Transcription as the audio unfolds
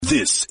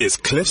This is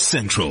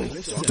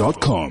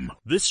CliffCentral.com.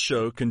 This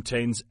show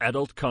contains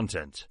adult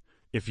content.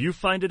 If you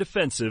find it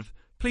offensive,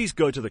 please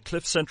go to the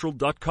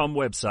CliffCentral.com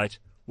website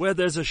where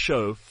there's a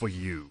show for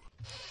you.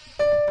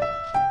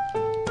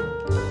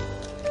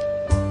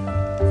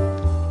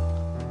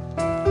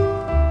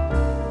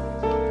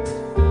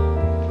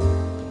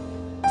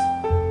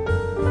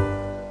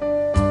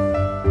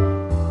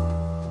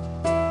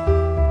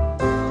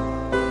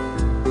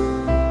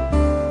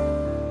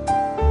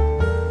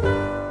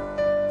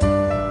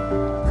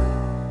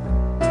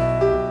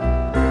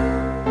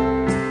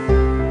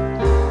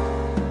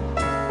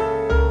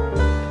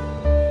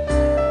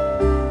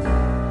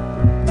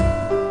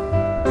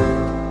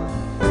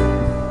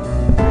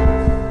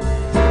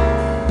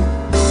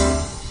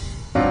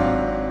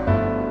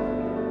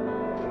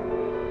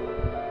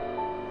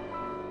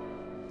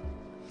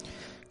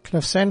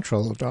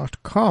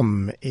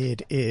 CliffCentral.com.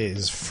 It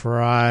is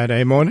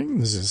Friday morning.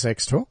 This is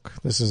Sex Talk.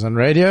 This is on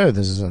radio.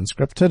 This is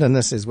unscripted. And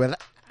this is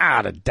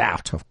without a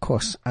doubt, of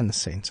course,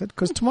 uncensored,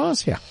 because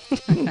tomorrow's here.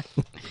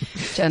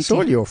 It's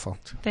all your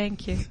fault.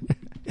 Thank you.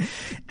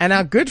 And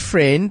our good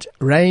friend,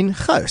 Rain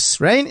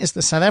Gous. Rain is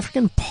the South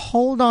African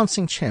pole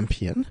dancing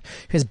champion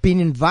who has been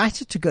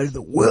invited to go to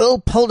the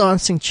World Pole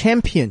Dancing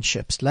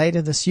Championships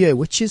later this year,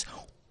 which is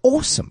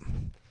awesome.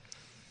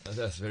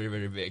 That's very,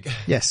 very big.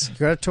 Yes, you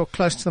got to talk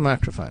close to the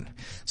microphone.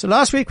 So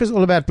last week was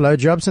all about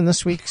blowjobs, and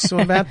this week's all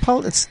about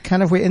pole. It's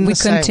kind of we're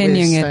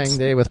staying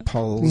there with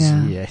poles.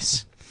 Yeah.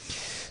 Yes.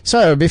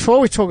 So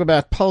before we talk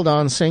about pole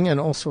dancing and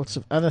all sorts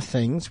of other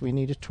things, we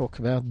need to talk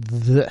about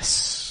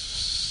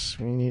this.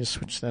 We need to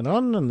switch that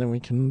on, and then we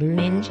can do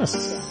Ninja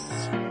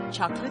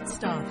chocolate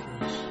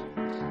starfish,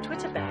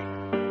 Twitter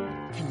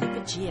bag,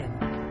 Philippa.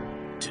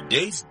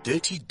 Today's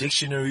dirty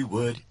dictionary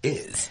word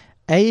is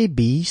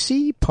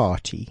ABC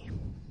party.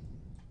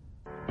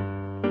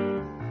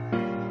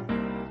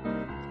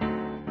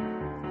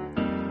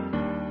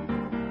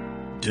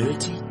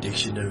 dirty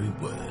dictionary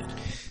word.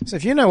 So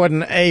if you know what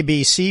an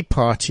ABC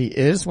party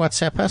is,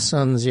 WhatsApp us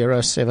on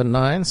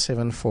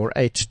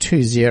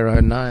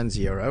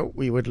 079-748-2090.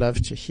 We would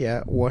love to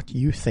hear what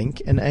you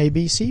think an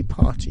ABC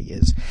party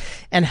is.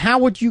 And how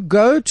would you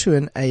go to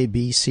an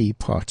ABC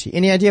party?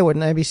 Any idea what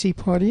an ABC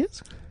party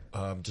is?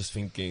 I'm just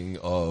thinking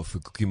of a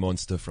Cookie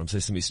Monster from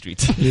Sesame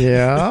Street.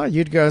 Yeah,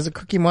 you'd go as a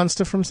Cookie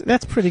Monster from...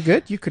 That's pretty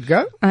good. You could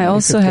go. I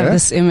also have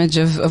this image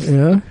of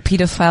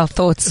pedophile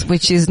thoughts,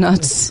 which is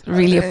not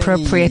really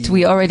appropriate.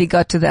 We already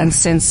got to the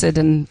uncensored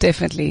and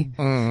definitely,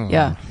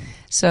 yeah.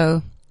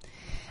 So,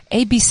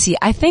 ABC,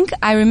 I think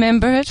I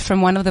remember it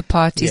from one of the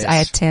parties I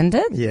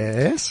attended.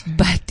 Yes.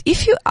 But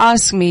if you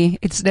ask me,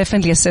 it's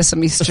definitely a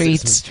Sesame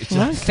Street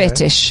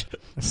fetish.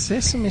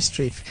 Sesame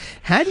Street.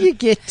 How do you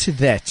get to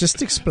that?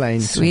 Just explain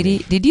Sweetie,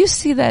 to me. did you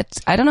see that?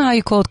 I don't know how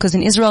you call it, because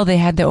in Israel they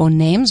had their own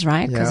names,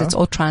 right? Because it's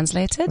all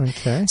translated.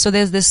 Okay. So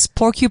there's this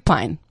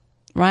porcupine,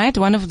 right?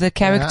 One of the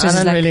characters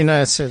I don't is really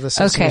know. So the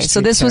Sesame Street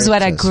so this was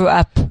what I characters. grew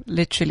up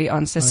literally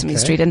on Sesame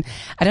Street. And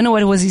I don't know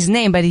what was his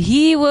name, but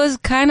he was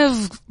kind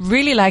of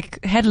really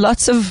had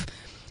lots of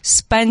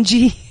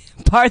spongy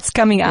parts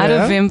coming out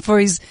of him for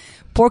his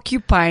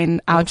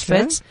porcupine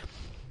outfits.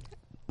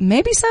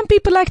 Maybe some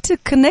people like to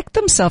connect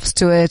themselves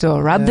to it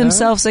or rub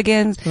themselves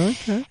against.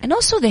 Okay. And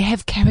also they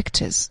have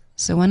characters.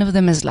 So one of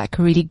them is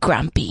really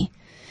grumpy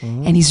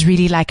and he's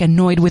really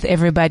annoyed with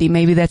everybody.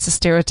 Maybe that's a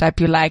stereotype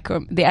you like.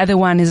 Or the other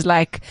one is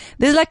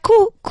there's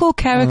cool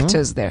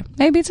characters there.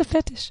 Maybe it's a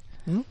fetish.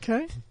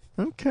 Okay.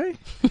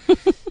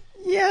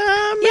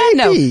 Yeah,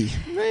 maybe.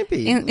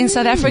 Maybe. In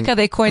South Africa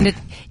they coined it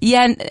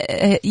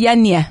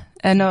Yanya.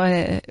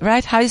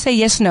 Right? How do you say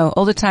yes, no?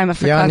 All the time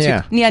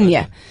Afrikaans.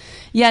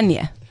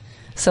 Yanya.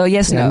 So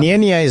yes, no.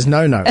 Nyanya is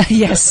no.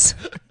 Yes.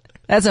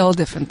 That's a whole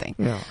different thing.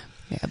 Yeah.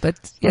 Yeah,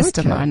 but yes,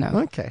 tomorrow, no.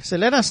 Okay. So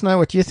let us know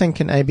what you think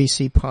an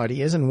ABC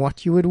party is and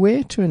what you would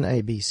wear to an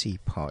ABC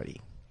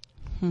party.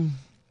 Okay.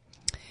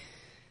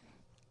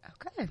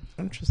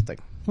 Interesting.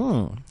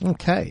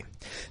 Okay.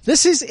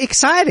 This is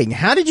exciting.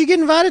 How did you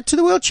get invited to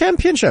the World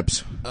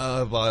Championships?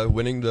 By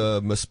winning the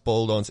Miss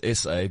Pole Dance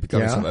SA,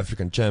 becoming South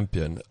African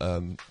champion.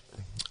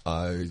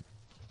 I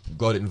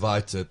got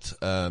invited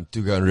to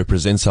go and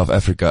represent South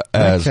Africa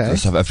as the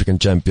South African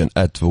champion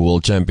at the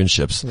World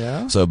Championships.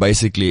 Yeah. So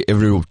basically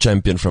every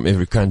champion from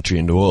every country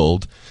in the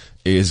world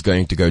is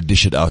going to go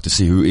dish it out to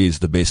see who is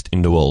the best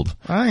in the world.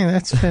 Oh,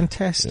 that's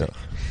fantastic.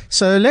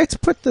 So let's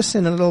put this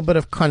in a little bit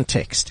of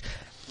context.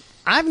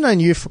 I've known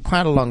you for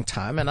quite a long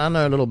time, and I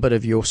know a little bit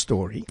of your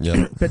story.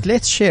 Yeah. But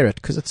let's share it,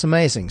 because it's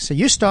amazing. So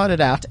you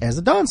started out as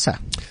a dancer.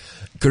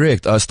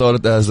 Correct. I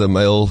started as a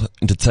male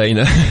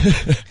entertainer.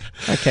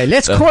 Okay,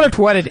 let's call it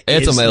what it is.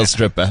 It's a male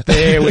stripper.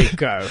 There we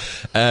go.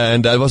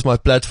 And that was my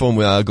platform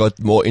where I got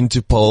more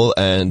into pole,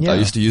 and I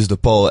used to use the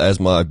pole as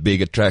my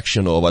big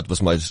attraction, or what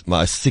was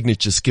my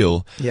signature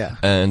skill. Yeah.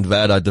 And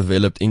that I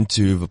developed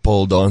into the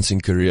pole dancing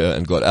career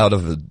and got out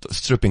of the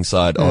stripping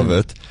side of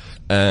it.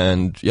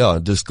 And yeah,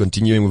 just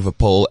continuing with the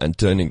pole and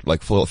turning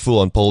like full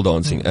on pole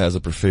dancing as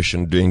a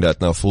profession, doing that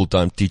now full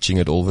time, teaching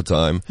it all the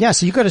time. Yeah,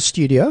 so you got a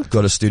studio.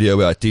 Got a studio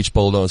where I teach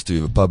pole dance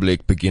to the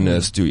public,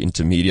 beginners to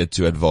intermediate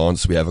to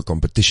advanced. We have a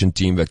competition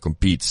team that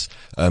competes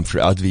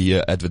throughout the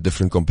year at the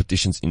different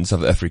competitions in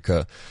South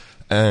Africa.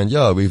 And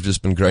yeah, we've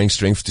just been growing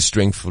strength to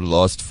strength for the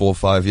last 4 or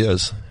 5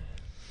 years.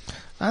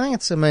 I think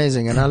it's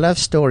amazing, and I love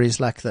stories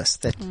like this,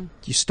 that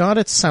you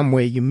started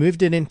somewhere, you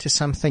moved it into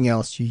something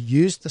else, you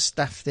used the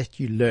stuff that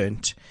you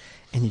learned,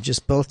 and you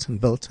just built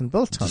and built and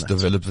built on it. Just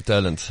develop the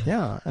talent.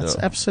 Yeah,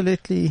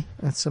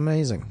 that's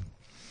amazing.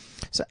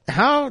 So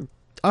how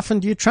often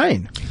do you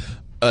train?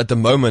 At the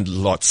moment,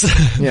 lots.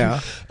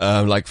 Yeah.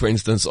 Like for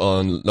instance,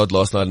 not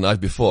last night, the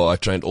night before, I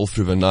trained all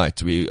through the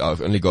night.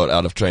 I've only got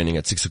out of training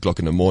at 6 o'clock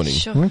in the morning.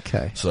 Sure.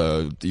 Okay.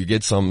 So you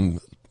get some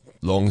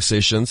long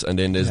sessions, and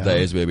then there's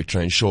days where we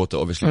train shorter,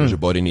 obviously, because your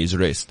body needs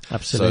rest.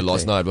 Absolutely. So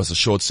last night was a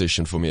short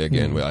session for me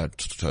again, where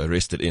I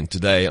rested in.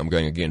 Today, I'm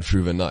going again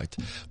through the night.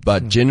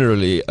 But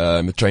generally,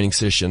 training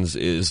sessions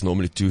is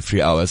normally 2-3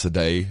 hours a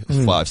day,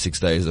 5-6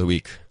 days a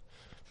week.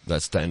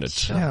 That's standard.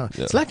 Yeah.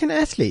 It's like an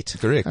athlete.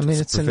 Correct. I mean,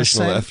 it's a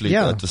professional athlete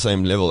at the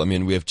same level. I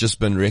mean, we have just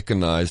been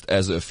recognized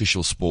as an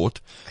official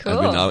sport. Cool.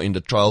 And we're now in the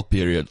trial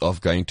period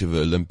of going to the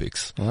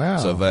Olympics. Wow.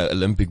 So the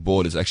Olympic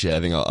board is actually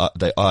having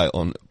their eye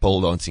on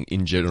pole dancing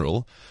in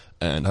general.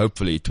 And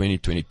hopefully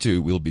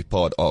 2022 will be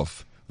part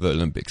of the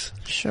Olympics.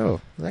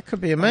 Sure. That could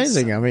be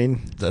amazing. I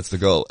mean, that's the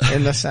goal.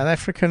 In the South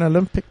African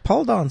Olympic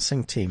pole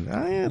dancing team.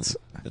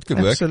 It could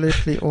work.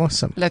 Absolutely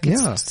awesome. Look,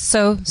 it's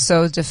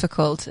so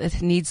difficult.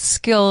 It needs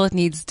skill, it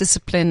needs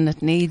discipline,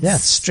 it needs... Yeah,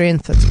 it's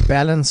strength, it's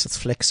balance, it's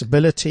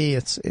flexibility,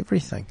 it's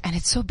everything. And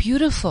it's so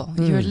beautiful.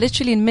 You're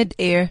literally in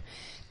mid-air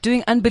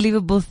doing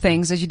unbelievable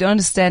things that you don't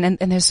understand,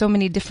 and there's so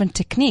many different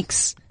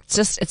techniques.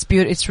 It's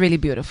beautiful. It's really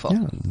beautiful.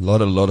 Yeah.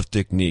 A lot of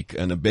technique.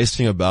 And the best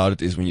thing about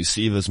it is when you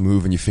see this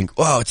move and you think,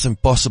 wow, it's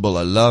impossible.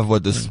 I love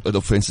what this,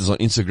 for instance, on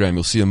Instagram,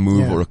 you'll see a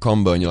move or a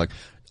combo and you're like,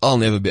 I'll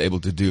never be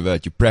able to do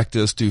that. You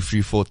practice 2,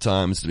 3, 4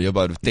 times. You're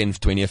about the 10th,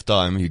 20th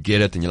time. You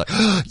get it and you're like,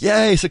 oh,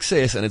 yay,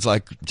 success. And it's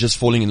like just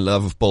falling in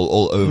love with pole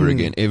all over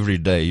again. Every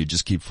day you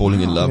just keep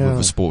falling in love with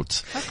the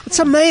sport. It's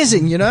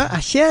amazing, I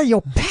hear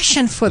your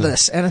passion for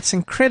this and it's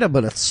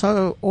incredible. It's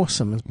so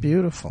awesome. It's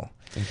beautiful.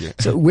 Thank you.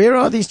 So where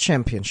are these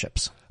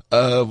championships?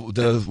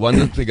 The one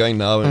that we're going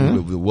now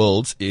in the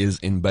Worlds is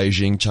in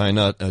Beijing,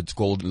 China. It's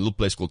called a little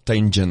place called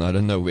Tianjin. I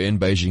don't know where in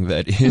Beijing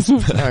that is.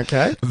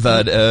 Okay.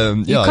 But,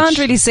 you can't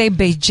really say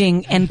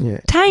Beijing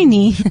and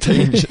tiny.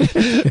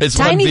 It's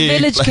tiny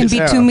village can be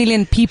 2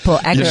 million people,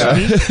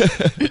 actually.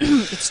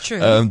 It's true.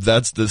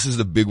 This is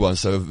the big one.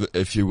 So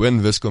if you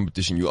win this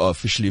competition, you are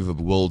officially the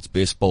world's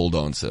best pole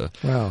dancer.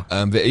 Wow.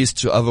 There is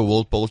 2 other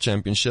world pole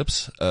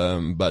championships,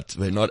 but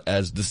they're not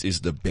this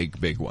is the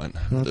big one.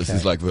 Okay. This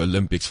is like the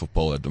Olympics for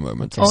pole at the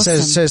moment.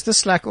 Awesome. So is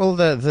this like all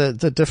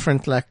the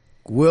different like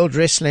World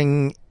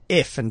Wrestling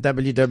F and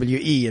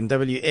WWE and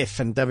WF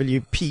and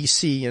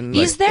WPC and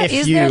is there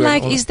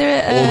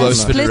all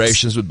those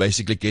federations would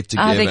basically get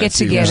together. They get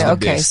together.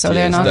 Okay, so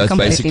they're not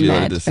completely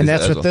mad. And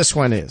that's what this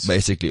one is.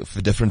 Basically, for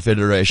different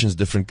federations,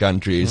 different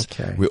countries.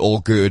 Okay. We're all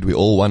good. We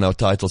all won our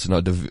titles in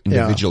our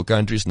individual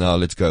countries. Now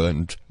let's go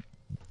and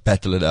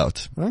battle it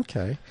out.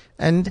 Okay.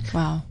 And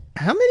wow,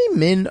 how many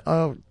men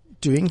are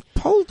doing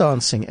pole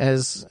dancing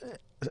as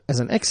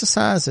an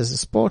exercise, as a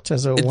sport,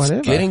 as a whatever?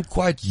 It's getting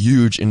quite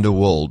huge in the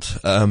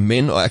world.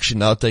 Men are actually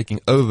now taking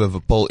over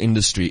the pole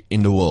industry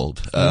in the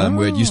world,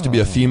 where it used to be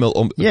a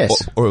female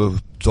or a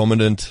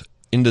dominant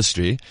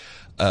industry.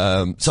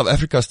 South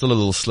Africa is still a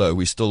little slow.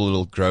 We're still a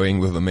little growing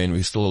with the men.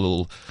 We're still a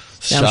little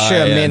shy. I'm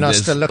sure men are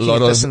still looking at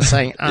this and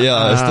saying,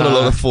 there's still a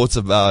lot of thoughts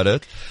about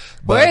it.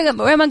 Where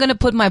am I going to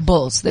put my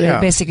bulls?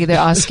 Basically, they're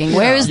asking.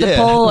 Where is the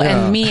pole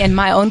and me and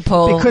my own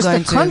pole? Because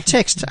the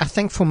context, I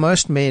think, for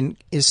most men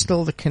is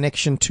still the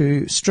connection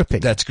to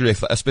stripping. That's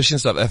correct, especially in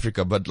South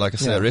Africa. But like I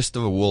say, the rest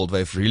of the world,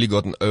 they've really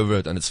gotten over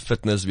it, and it's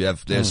fitness.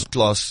 There's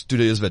class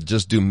studios that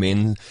just do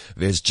men.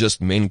 There's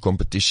just men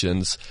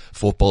competitions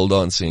for pole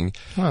dancing.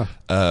 Huh.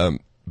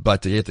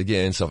 But yet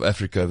again, in South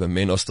Africa, the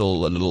men are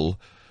still a little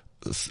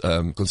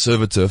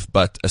conservative,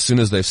 but as soon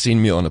as they've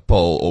seen me on a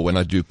pole or when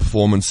I do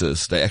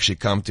performances, they actually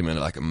come to me and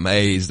are like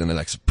amazed and they're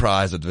like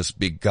surprised at this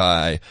big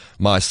guy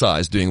my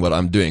size doing what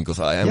I'm doing, because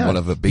I am one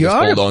of the biggest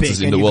pole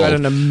dancers in the world. You've got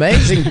an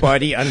amazing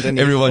body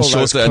underneath. Everyone's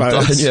shorter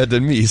and tinier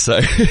than me,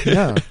 so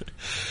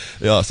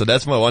yeah, so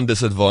that's my one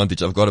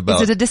disadvantage. I've got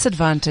about... Is it a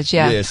disadvantage?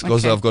 Yeah. Yes,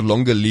 because I've got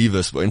longer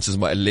levers. For instance,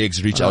 my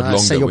legs reach out longer.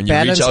 So when you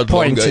reach out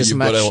longer, you've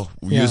got to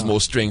use more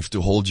more strength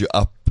to hold you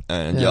up.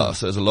 And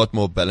so there's a lot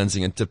more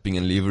balancing and tipping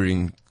and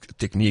levering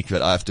technique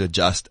that I have to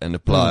adjust and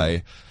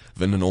apply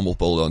than a normal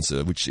pole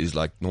dancer, which is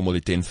like normally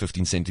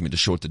 10-15 centimeters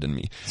shorter than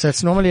me. So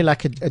it's normally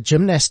like a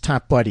gymnast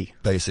type body.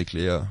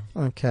 Basically, yeah.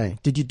 Okay.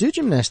 Did you do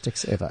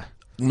gymnastics ever?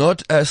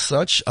 Not as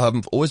such.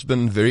 I've always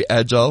been very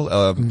agile.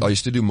 I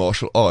used to do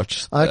martial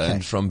arts. Okay.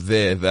 And from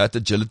there, that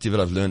agility that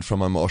I've learned from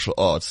my martial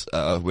arts,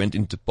 went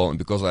into pole. And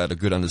because I had a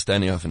good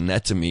understanding of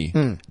anatomy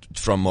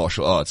from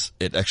martial arts,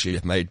 it actually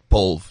made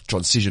pole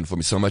transition for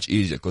me so much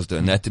easier, because the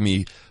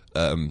anatomy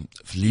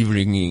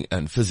levering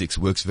and physics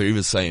works very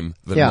the same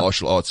than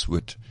martial arts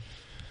would.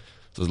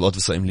 So there's a lot of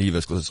the same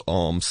levers because it's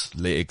arms,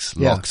 legs,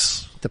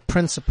 locks. The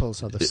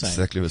principles are the same.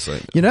 Exactly the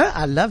same. You know,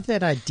 I love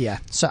that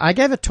idea. So I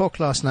gave a talk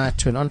last night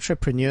to an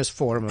entrepreneurs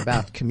forum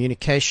about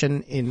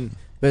communication in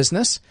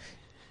business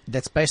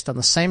that's based on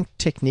the same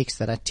techniques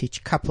that I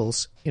teach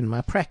couples in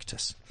my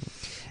practice.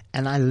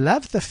 And I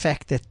love the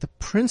fact that the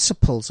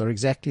principles are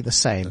exactly the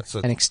same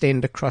and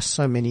extend across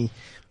so many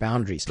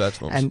boundaries.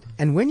 Platforms.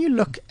 And when you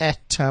look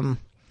at, I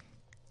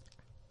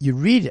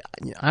read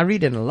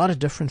in a lot of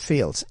different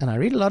fields, and I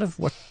read a lot of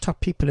what top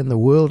people in the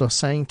world are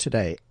saying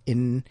today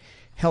in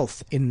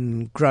health,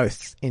 in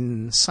growth,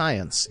 in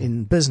science,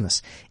 in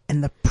business.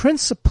 And the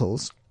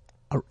principles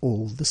are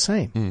all the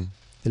same.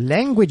 The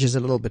language is a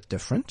little bit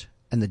different,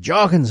 and the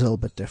jargon's a little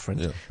bit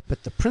different,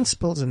 but the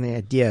principles and the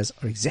ideas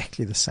are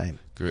exactly the same.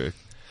 Correct.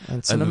 And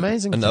it's an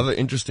amazing Another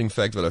interesting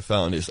fact that I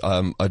found is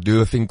I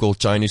do a thing called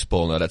Chinese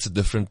pole. Now that's a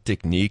different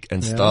technique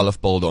and style of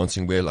pole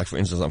dancing where, like for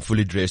instance, I'm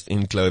fully dressed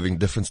in clothing,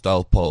 different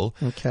style pole.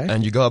 Okay.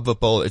 And you go up a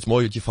pole, it's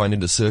more what you find in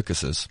the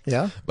circuses.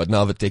 Yeah. But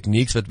now the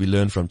techniques that we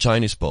learn from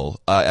Chinese pole,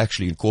 I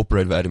actually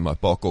incorporate that in my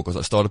parkour because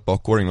I started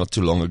parkouring not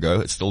too long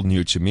ago. It's still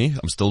new to me.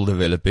 I'm still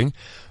developing.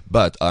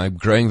 But I'm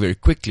growing very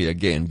quickly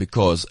again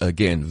because,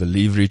 again, the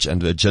leverage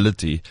and the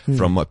agility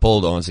from my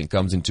pole dancing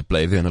comes into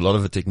play there. And a lot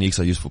of the techniques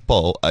I use for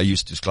pole, I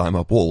used to climb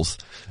up walls.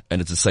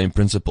 And it's the same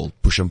principle,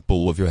 push and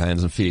pull with your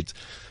hands and feet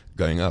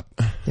going up.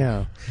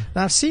 Yeah.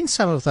 Now, I've seen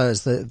some of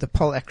those, the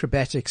pole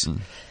acrobatics of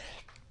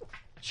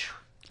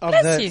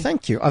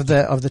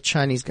the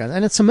Chinese guys.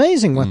 And it's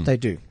amazing what they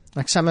do.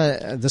 Like some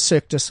the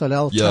Cirque du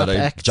Soleil type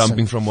acts.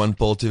 Jumping from one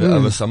pole to the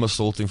other,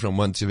 somersaulting from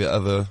one to the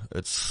other.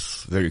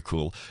 It's very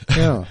cool.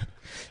 Yeah.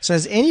 So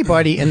is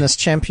anybody in this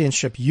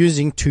championship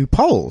using 2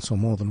 poles or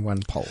more than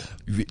 1 pole?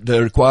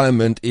 The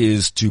requirement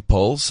is 2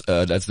 poles.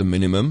 That's the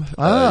minimum.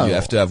 You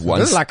have to have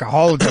one. This is like a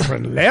whole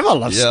different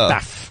level of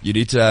stuff. You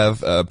need to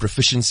have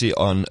proficiency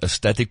on a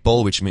static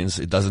pole, which means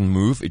it doesn't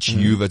move. It's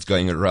you that's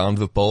going around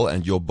the pole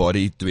and your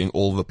body doing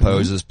all the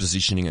poses,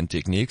 positioning and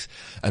techniques.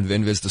 And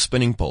then there's the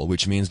spinning pole,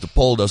 which means the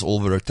pole does all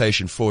the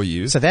rotation for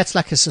you. So that's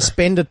like a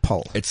suspended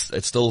pole. It's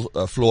still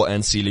floor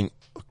and ceiling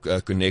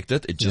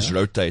connected. It just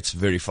rotates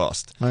very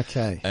fast.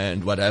 Okay.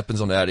 And what happens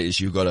on that is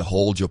you've got to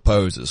hold your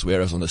poses,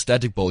 whereas on the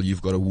static pole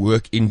you've got to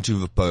work into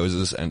the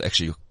poses and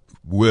actually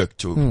work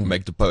to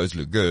make the pose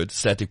look good.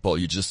 Static pole,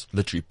 you just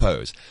literally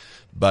pose.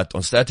 But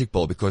on static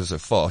pole, because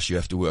it's so fast, you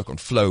have to work on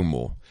flow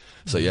more.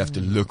 So you have to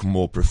look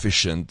more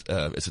proficient.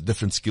 It's a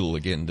different skill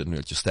again than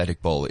what your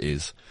static pole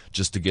is,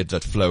 just to get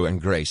that flow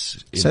and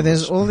grace. So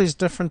there's all these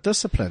different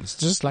disciplines,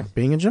 just like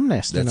being a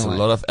gymnast. There's a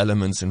lot of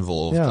elements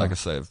involved. Yeah. Like I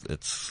say,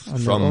 it's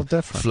from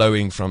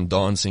flowing, from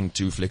dancing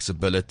to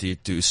flexibility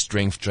to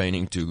strength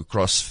training to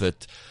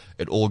CrossFit.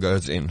 It all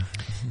goes in.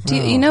 Do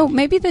you know,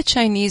 maybe the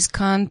Chinese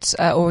can't,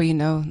 or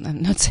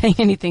I'm not saying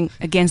anything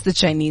against the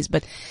Chinese,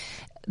 but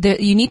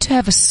you need to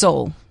have a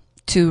soul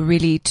to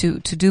really, to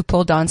do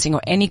pole dancing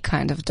or any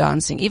kind of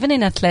dancing. Even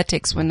in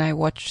athletics, when I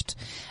watched,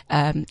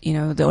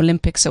 the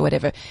Olympics or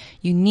whatever,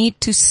 you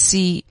need to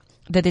see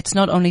that it's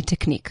not only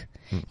technique.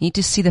 You need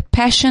to see the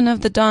passion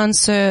of the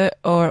dancer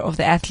or of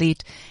the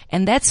athlete.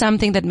 And that's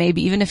something that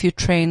maybe even if you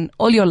train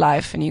all your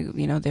life and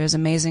there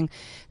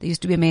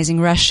used to be amazing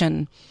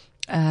Russian,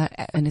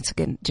 and it's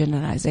again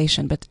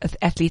generalization, but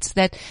athletes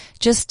that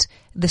just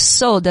the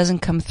soul doesn't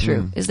come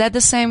through. Is that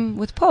the same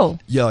with pole?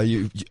 Yeah,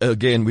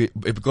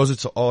 because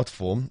it's an art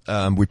form,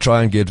 we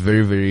try and get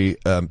very, very,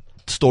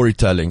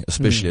 storytelling,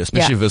 especially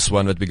this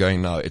one that we're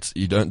going now.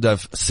 You don't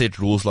have set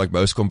rules like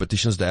most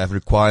competitions. They have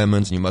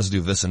requirements and you must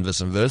do this and this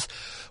and this.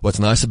 What's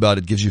nice about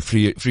it gives you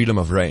freedom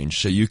of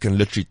range. So you can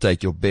literally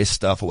take your best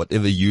stuff or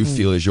whatever you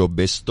feel is your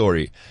best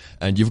story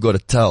and you've got to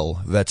tell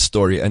that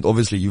story. And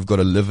obviously you've got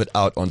to live it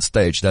out on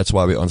stage. That's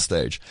why we're on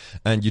stage.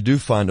 And you do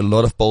find a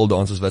lot of pole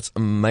dancers that's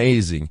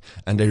amazing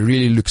and they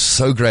really look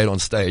so great on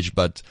stage,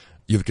 but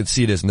you can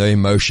see there's no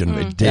emotion.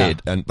 They're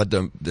dead, but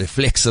they're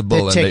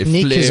flexible and they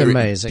flare. Is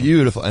amazing,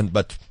 beautiful,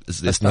 but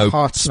there's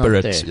no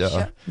spirit.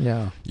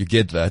 Yeah, you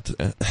get that.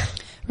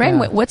 Rain,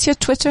 what's your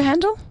Twitter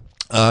handle?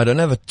 I don't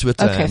have a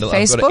Twitter handle.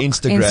 Facebook? I've got an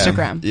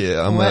Instagram.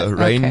 Yeah,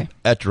 I'm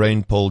at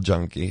Rain Pole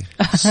Junkie.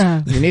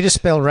 You need to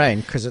spell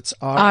Rain because it's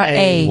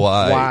RAYNE.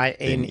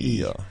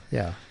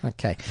 Yeah.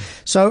 Okay.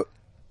 So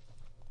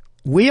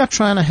we are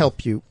trying to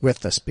help you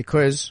with this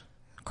because,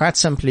 quite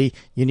simply,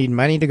 you need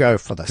money to go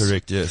for this.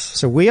 Correct, yes.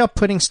 So we are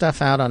putting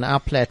stuff out on our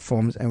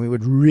platforms and we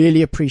would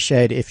really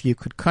appreciate if you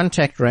could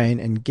contact Rain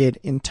and get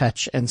in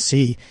touch and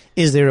see,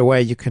 is there a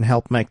way you can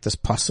help make this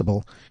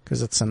possible?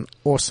 Because it's an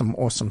awesome,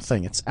 awesome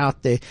thing. It's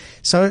out there.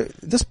 So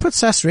this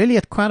puts us really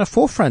at quite a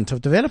forefront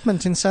of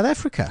development in South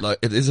Africa. Like,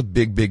 it is a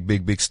big, big,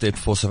 big, big step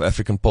for South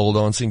African pole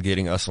dancing,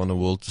 getting us on the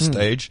world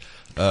stage.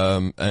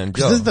 And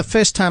this is the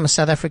first time a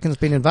South African's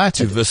been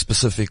invited to this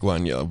specific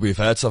one. Yeah, we've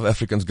had South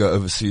Africans go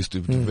overseas to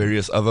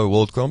various other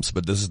world comps,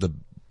 but this is the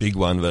big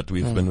one that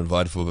we've been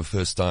invited for the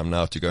first time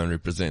now to go and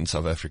represent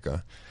South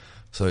Africa.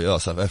 So yeah,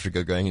 South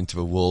Africa going into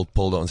the World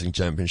Pole Dancing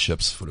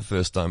Championships for the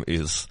first time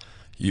is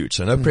huge.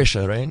 So no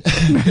pressure, Rain.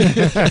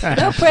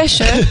 No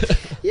pressure.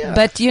 Yeah.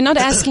 But you're not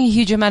asking a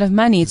huge amount of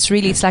money. It's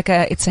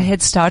a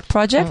Head Start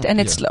project,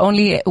 and it's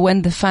only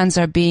when the funds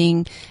are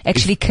being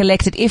actually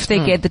collected, if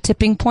they get the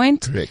tipping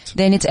point, Correct.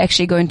 then it's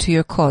actually going to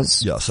your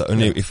cause. Yeah, so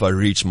only if I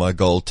reach my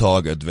goal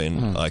target,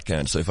 then I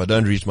can. So if I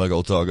don't reach my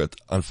goal target,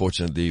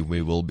 unfortunately,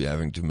 we will be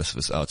having to miss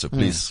this out. So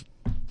please,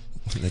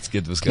 let's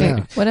get this going.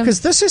 Yeah. What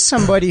Because this is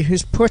somebody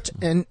who's put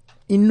an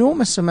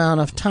enormous amount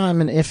of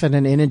time and effort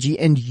and energy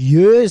and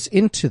years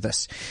into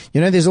this.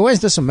 You know, there's always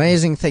this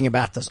amazing thing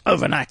about this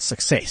overnight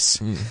success.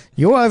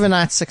 Your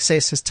overnight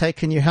success has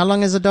taken you how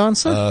long as a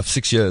dancer?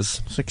 6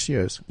 years. 6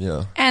 years.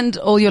 Yeah. And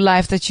all your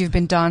life that you've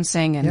been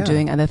dancing and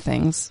doing other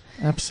things.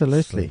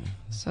 Absolutely.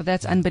 So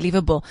that's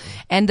unbelievable.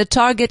 And the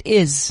target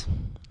is...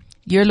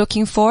 You're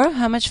looking for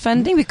how much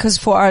funding? Because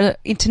for our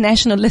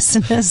international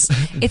listeners,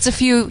 it's a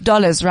few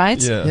dollars, right?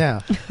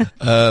 Yeah.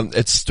 Yeah.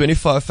 It's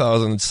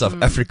 25,000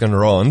 South African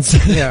rands.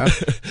 Yeah.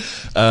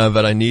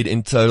 But I need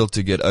in total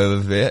to get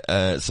over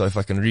there. So if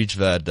I can reach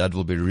that, that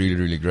will be really,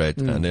 really great.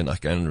 And then I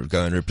can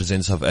go and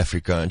represent South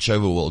Africa and show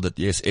the world that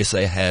yes,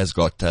 SA has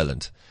got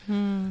talent.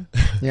 Yeah.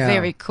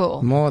 Very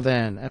cool. More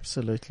than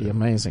absolutely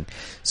amazing.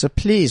 So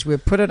please, we'll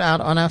put it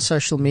out on our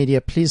social media.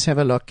 Please have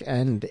a look.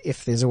 And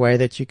if there's a way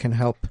that you can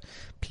help,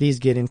 please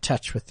get in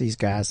touch with these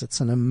guys.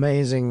 It's an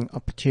amazing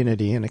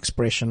opportunity and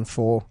expression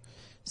for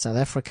South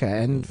Africa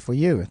and for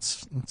you.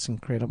 It's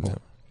incredible. Yeah.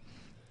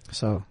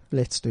 So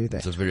let's do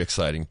that. It's a very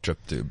exciting trip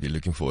to be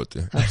looking forward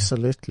to.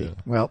 Absolutely.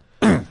 Well,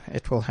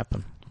 it will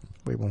happen.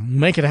 We will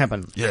make it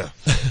happen. Yeah.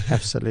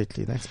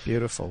 Absolutely. That's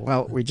beautiful.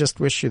 Well, we just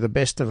wish you the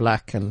best of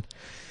luck, and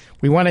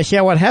we want to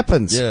hear what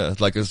happens. Yeah,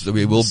 like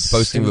we will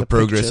posting Send the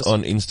progress pictures.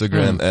 on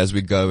Instagram as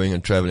we're going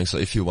and traveling. So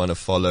if you want to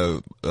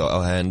follow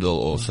our handle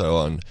or so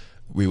on,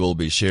 we will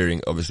be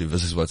sharing. Obviously,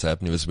 this is what's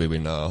happening. This is where we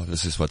now.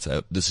 This is what's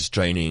This is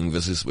training.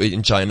 This is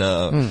in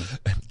China.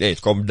 Yeah,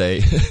 Comp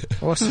Day.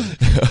 Awesome.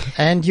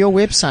 And your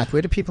website,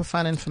 where do people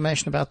find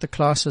information about the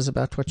classes,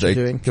 about what you're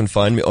They doing? can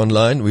find me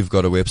online. We've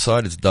got a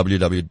website. It's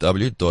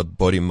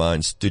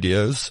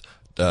www.bodymindstudios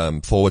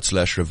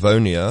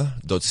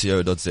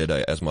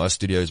 /Rivonia.co.za, as my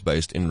studio is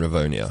based in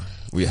Rivonia.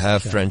 We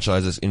have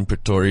franchises in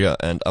Pretoria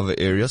and other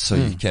areas, so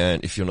you can,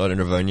 if you're not in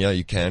Rivonia,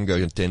 you can go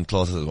and attend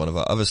classes at one of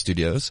our other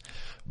studios.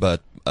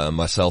 But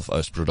myself, I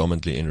was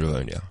predominantly in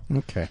Rivonia.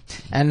 Okay.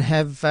 And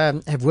have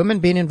women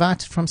been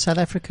invited from South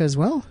Africa as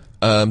well?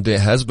 There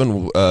has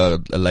been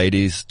two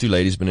ladies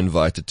been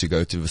invited to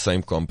go to the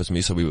same camp as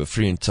me, so we were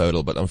 3 in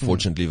total, but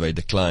unfortunately they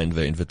declined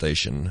their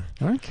invitation.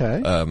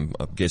 Okay. I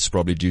guess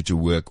probably due to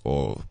work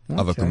or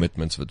other Okay.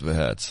 commitments that we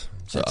had. So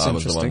That's I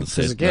was the one that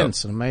interesting, said, again, no,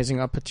 it's an amazing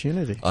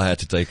opportunity. I had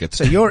to take it.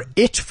 So you're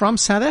it from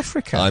South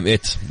Africa. I'm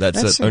it.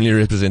 That's That's it. Only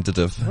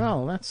representative.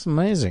 Well, that's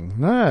amazing.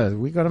 No,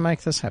 we got to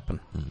make this happen.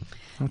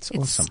 That's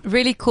awesome. It's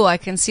really cool. I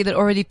can see that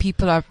already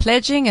people are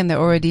pledging and they're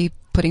already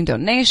putting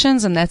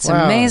donations, and that's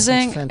Wow,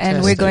 amazing. that's And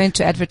we're fantastic. going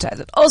to advertise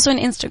it also on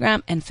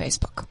Instagram and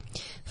Facebook.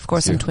 Of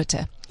course, on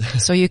Twitter.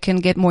 So you can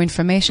get more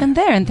information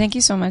there. And thank you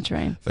so much,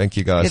 Ryan. Thank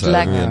you guys Good for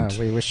luck. having me. And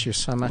We wish you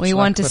so much We luck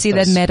want to with see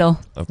this. that medal.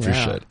 I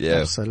appreciate it.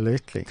 Yeah.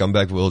 Absolutely. Come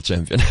back world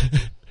champion.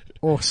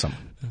 Awesome.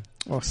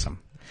 Awesome.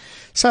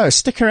 So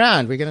stick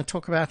around. We're going to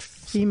talk about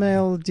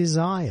female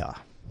desire.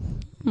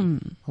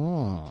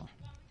 Oh.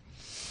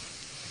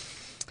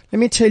 Let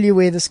me tell you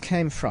where this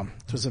came from.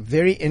 It was a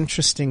very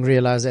interesting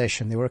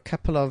realization. There were a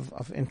couple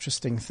of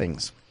interesting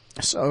things.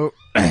 So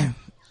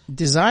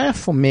desire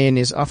for men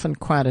is often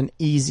quite an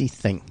easy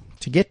thing.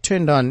 To get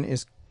turned on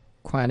is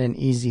quite an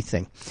easy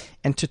thing.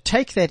 And to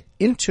take that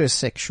into a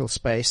sexual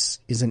space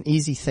is an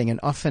easy thing, and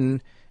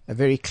often a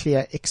very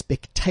clear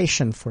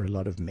expectation for a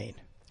lot of men.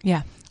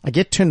 Yeah. I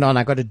get turned on,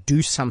 I got to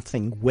do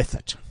something with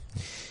it.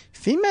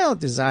 Female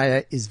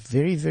desire is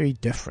very, very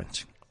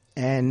different,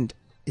 and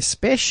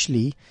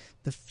especially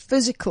the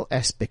physical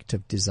aspect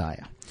of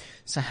desire.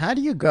 So how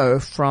do you go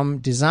from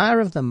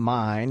desire of the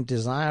mind,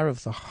 desire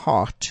of the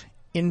heart,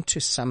 into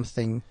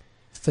something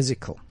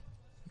physical?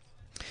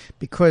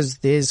 Because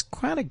there's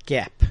quite a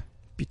gap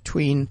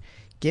between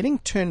getting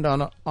turned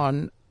on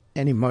an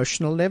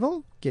emotional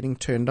level, getting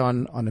turned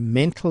on a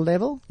mental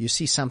level. You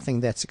see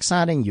something that's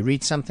exciting, you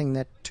read something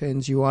that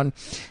turns you on.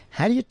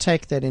 How do you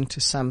take that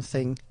into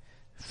something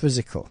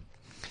physical?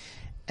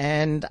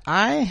 And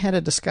I had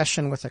a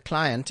discussion with a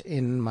client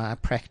in my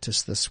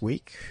practice this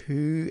week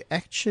who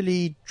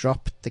actually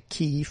dropped the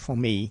key for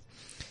me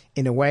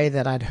in a way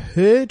that I'd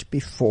heard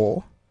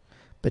before,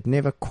 but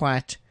never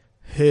quite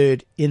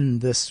heard in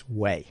this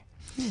way.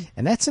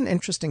 And that's an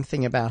interesting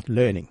thing about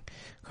learning,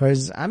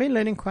 because I've been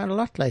learning quite a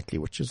lot lately,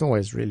 which is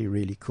always really,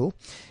 really cool.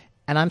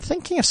 And I'm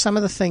thinking of some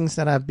of the things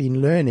that I've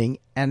been learning,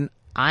 and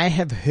I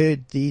have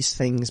heard these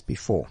things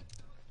before.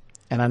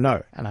 And I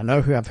know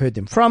who I've heard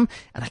them from,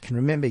 and I can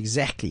remember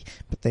exactly,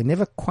 but they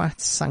never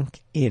quite sunk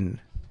in.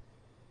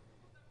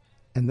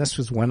 And this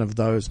was one of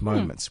those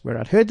moments where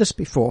I'd heard this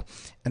before,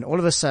 and all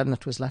of a sudden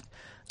it was like,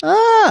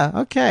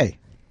 okay.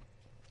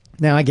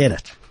 Now I get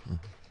it.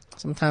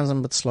 Sometimes I'm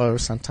a bit slow,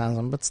 sometimes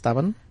I'm a bit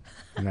stubborn.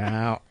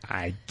 Now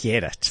I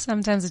get it.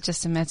 Sometimes it's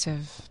just a matter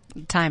of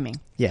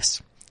timing.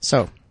 Yes.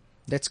 So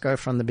let's go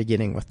from the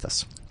beginning with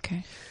this.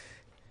 Okay.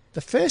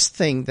 The first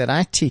thing that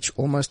I teach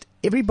almost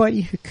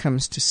everybody who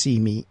comes to see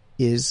me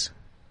is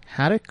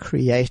how to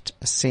create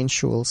a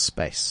sensual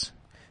space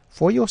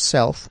for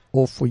yourself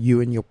or for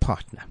you and your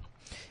partner.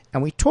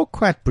 And we talk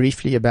quite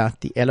briefly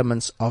about the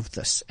elements of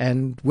this.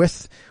 And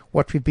with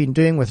what we've been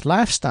doing with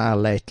lifestyle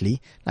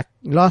lately, like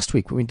last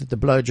week when we did the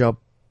blowjob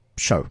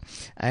show,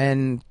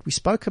 and we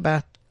spoke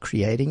about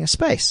creating a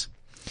space.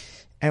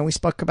 And we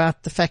spoke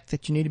about the fact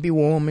that you need to be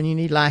warm and you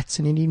need lights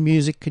and you need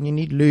music and you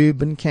need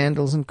lube and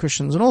candles and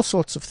cushions and all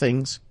sorts of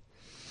things.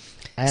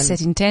 And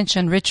set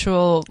intention,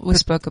 ritual, we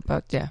spoke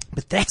about, yeah.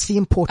 But that's the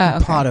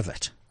important part of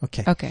it.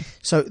 Okay. Okay.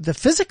 So the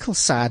physical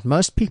side,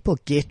 most people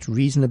get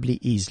reasonably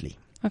easily.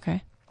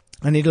 Okay.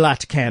 I need to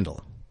light a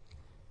candle.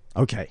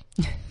 Okay.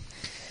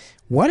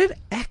 What it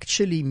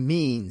actually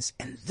means,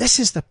 and this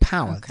is the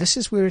power, this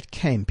is where it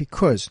came,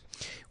 because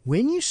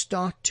when you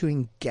start to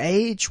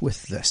engage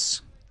with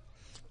this,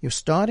 you're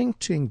starting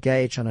to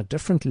engage on a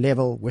different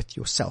level with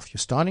yourself. You're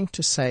starting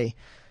to say,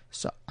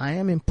 so I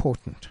am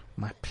important.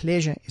 My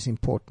pleasure is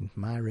important.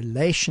 My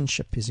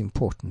relationship is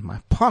important.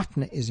 My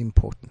partner is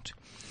important.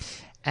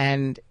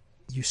 And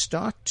you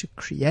start to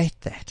create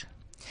that.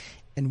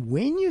 And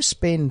when you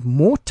spend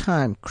more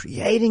time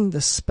creating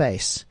the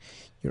space,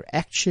 you're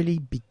actually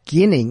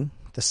beginning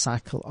the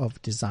cycle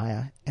of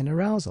desire and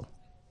arousal.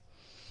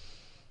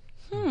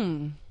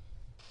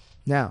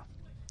 Now,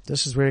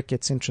 this is where it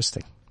gets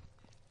interesting.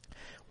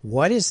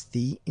 What is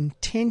the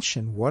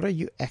intention? What are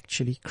you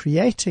actually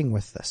creating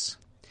with this?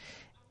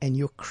 And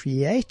you're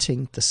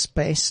creating the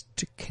space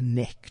to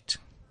connect.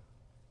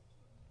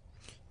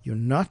 You're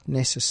not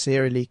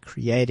necessarily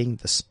creating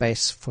the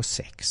space for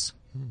sex.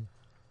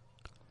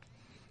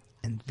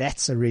 And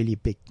that's a really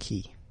big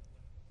key.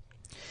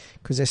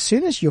 Because as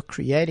soon as you're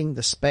creating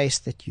the space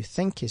that you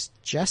think is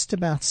just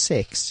about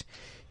sex,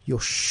 you're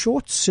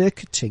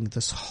short-circuiting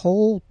this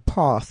whole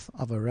path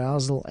of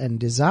arousal and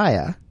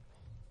desire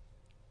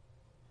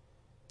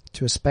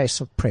to a space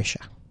of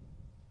pressure.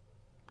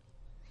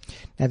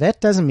 Now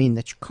that doesn't mean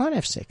that you can't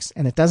have sex,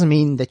 and it doesn't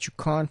mean that you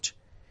can't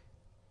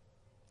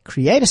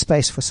create a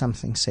space for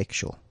something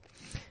sexual.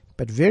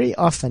 But very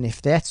often,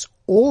 if that's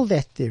all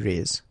that there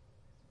is,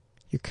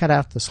 you cut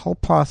out this whole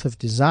path of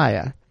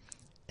desire,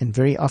 and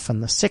very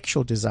often the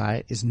sexual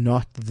desire is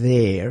not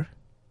there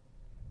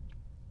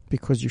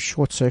because you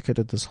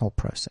short-circuited this whole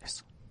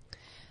process.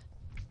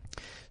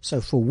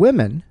 So for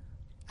women,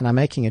 and I'm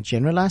making a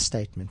generalized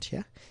statement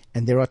here,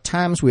 and there are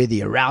times where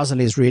the arousal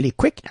is really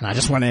quick and I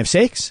just want to have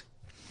sex.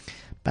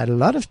 But a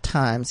lot of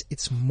times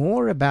it's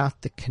more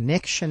about the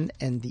connection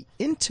and the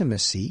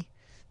intimacy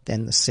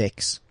than the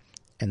sex,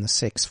 and the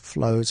sex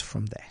flows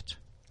from that.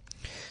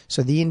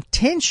 So the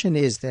intention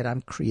is that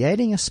I'm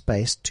creating a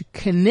space to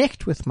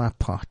connect with my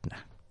partner.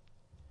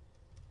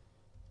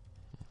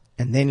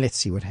 And then let's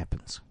see what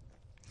happens.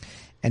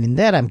 And in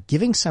that, I'm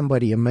giving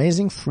somebody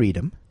amazing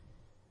freedom.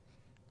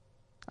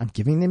 I'm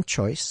giving them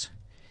choice.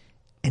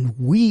 And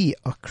we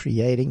are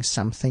creating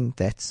something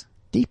that's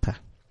deeper.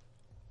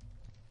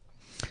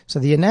 So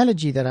the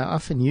analogy that I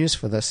often use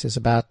for this is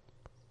about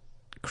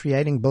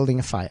building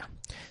a fire.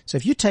 So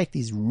if you take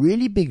these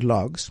really big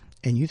logs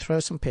and you throw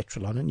some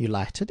petrol on it and you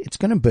light it, it's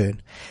going to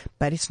burn.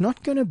 But it's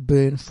not going to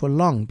burn for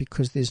long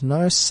because there's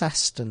no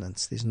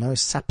sustenance, there's no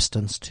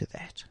substance to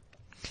that.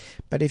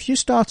 But if you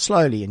start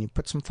slowly and you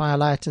put some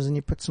firelighters and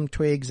you put some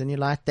twigs and you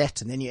light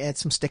that and then you add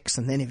some sticks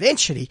and then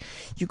eventually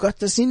you got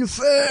this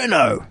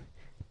inferno.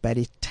 But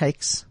it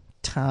takes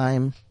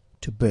time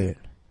to burn.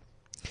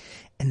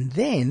 And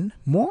then,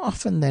 more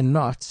often than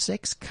not,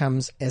 sex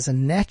comes as a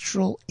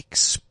natural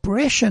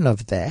expression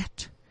of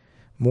that,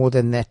 more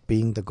than that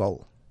being the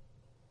goal.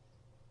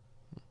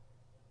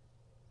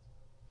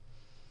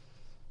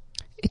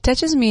 It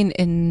touches me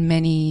in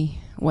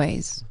many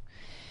ways.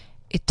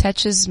 It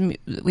touches me,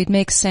 it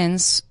makes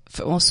sense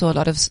for also a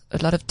lot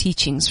of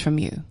teachings from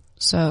you.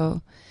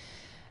 So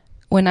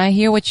when I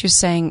hear what you're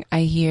saying,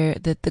 I hear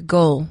that the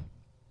goal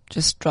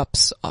just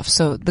drops off.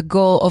 So the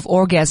goal of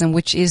orgasm,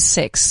 which is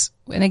sex,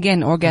 and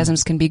again,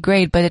 orgasms can be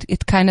great, but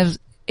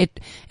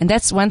and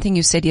that's one thing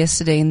you said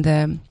yesterday in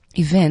the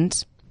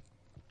event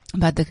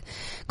about the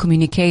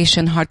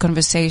communication, hard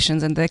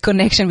conversations, and the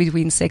connection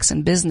between sex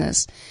and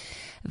business,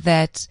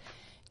 that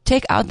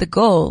take out the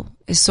goal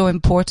is so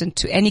important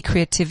to any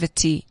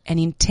creativity and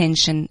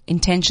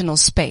intentional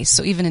space.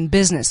 So even in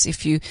business,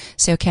 if you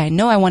say, okay, I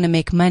know I want to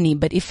make money,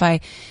 but if I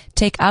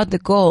take out the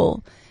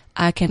goal,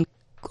 I can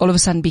all of a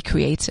sudden be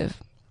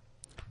creative.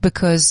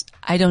 Because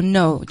I don't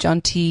know, John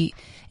T.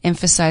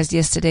 emphasized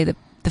yesterday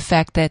the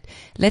fact that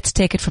let's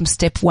take it from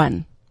step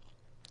one.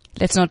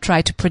 Let's not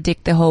try to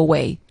predict the whole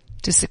way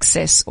to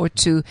success or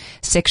to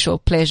sexual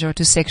pleasure or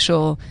to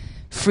sexual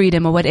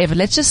freedom or whatever.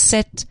 Let's just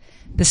set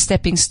the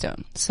stepping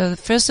stone. So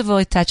first of all,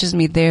 it touches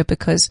me there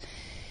because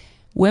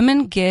let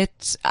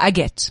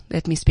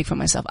me speak for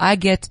myself. I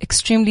get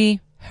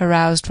extremely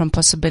aroused from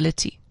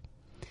possibility.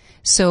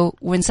 So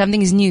when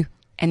something is new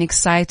and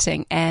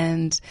exciting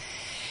and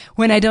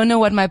when I don't know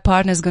what my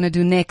partner is going to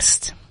do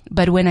next,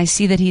 But when I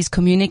see that he's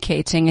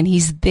communicating and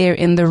he's there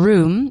in the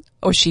room,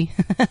 or she,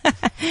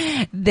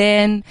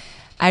 then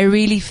I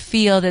really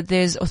feel that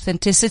there's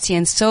authenticity,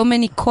 and so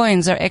many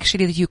coins are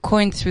actually that you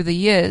coined through the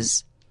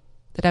years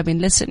that I've been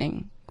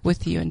listening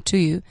with you and to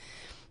you.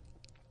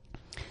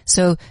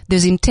 So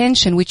there's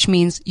intention, which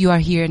means you are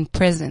here and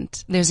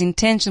present. There's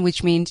intention,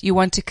 which means you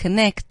want to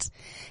connect.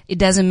 It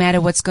doesn't matter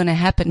what's going to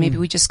happen. Maybe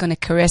we're just going to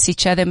caress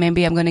each other.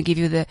 Maybe I'm going to give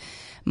you the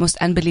most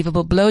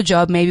unbelievable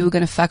blowjob. Maybe we're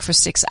going to fuck for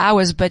 6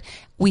 hours, but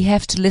we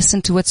have to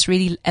listen to what's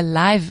really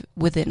alive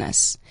within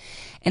us.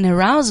 And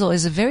arousal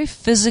is a very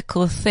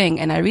physical thing.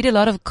 And I read a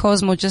lot of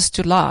Cosmo just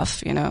to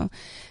laugh, or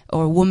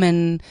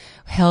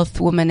health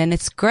woman. And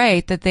it's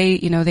great that they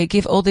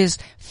give all these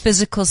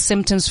physical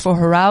symptoms for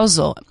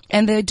arousal.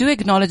 And they do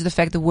acknowledge the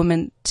fact that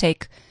women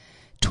take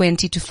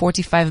 20 to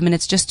 45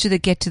 minutes just to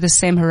get to the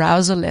same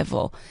arousal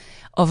level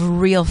of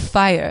real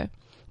fire.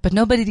 But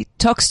nobody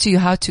talks to you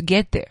how to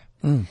get there.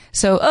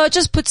 So,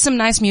 just put some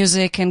nice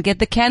music and get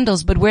the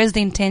candles, but where's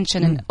the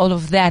intention and all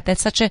of that?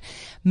 That's such a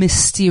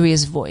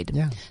mysterious void.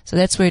 Yeah. So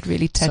that's where it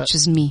really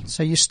touches me.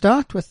 So you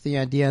start with the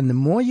idea, and the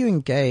more you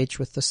engage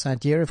with this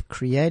idea of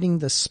creating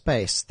the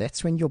space,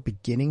 that's when you're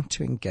beginning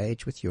to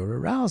engage with your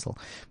arousal,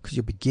 because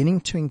you're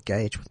beginning to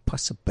engage with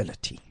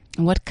possibility.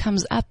 And what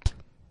comes up?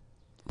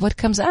 What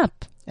comes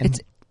up?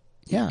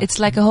 Yeah. It's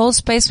like a whole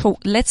space for,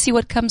 let's see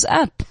what comes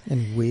up.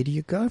 And where do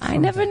you go from I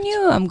never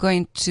knew I'm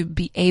going to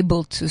be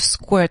able to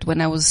squirt when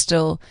I was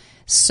still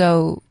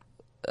so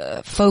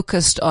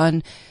focused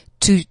on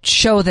to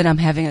show that I'm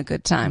having a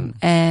good time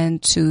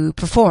and to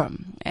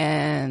perform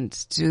and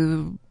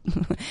to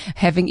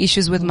having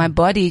issues with my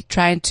body,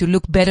 trying to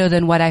look better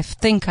than what I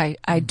think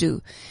I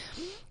do.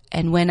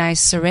 And when I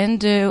started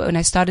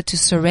to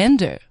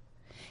surrender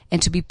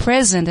and to be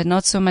present and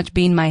not so much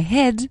be in my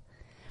head,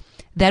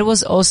 that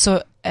was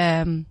also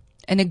an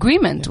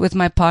agreement with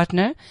my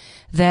partner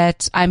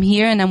that I'm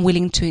here and I'm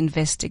willing to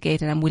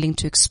investigate and I'm willing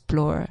to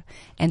explore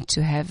and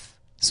to have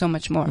so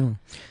much more.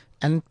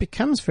 And it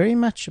becomes very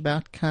much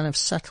about kind of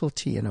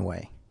subtlety in a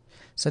way.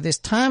 So there's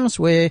times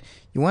where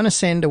you want to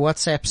send a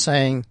WhatsApp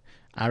saying,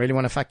 I really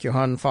want to fuck you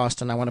hard and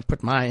fast and I want to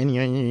put my in,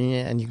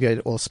 and you get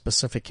all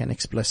specific and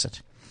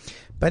explicit.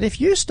 But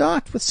if you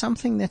start with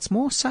something that's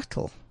more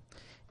subtle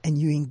and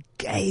you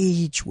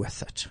engage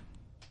with it,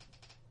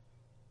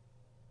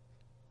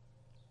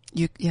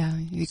 you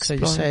explore. So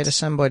you say to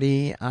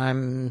somebody,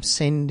 I'm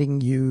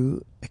sending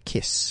you a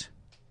kiss.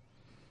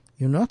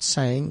 You're not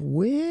saying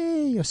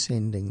where you're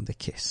sending the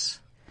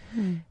kiss.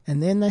 And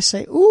then they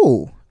say,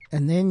 ooh.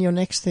 And then your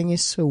next thing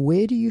is, so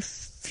where do you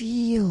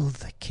feel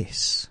the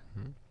kiss?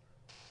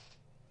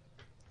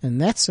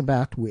 And that's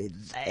about where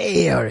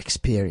they are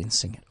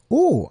experiencing it.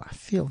 Oh, I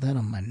feel that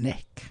on my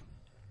neck.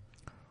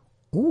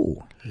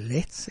 Oh,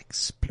 let's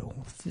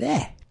explore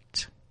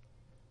that.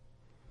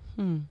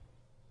 And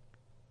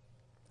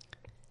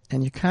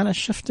you're kind of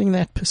shifting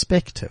that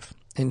perspective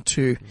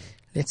into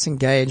let's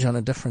engage on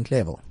a different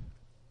level.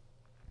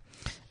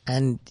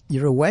 And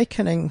you're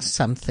awakening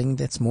something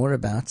that's more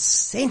about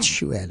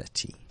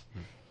sensuality.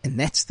 And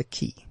that's the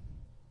key.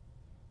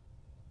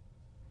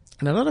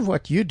 And a lot of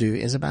what you do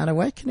is about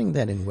awakening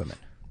that in women.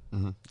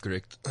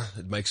 Correct.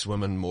 It makes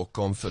women more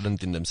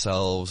confident in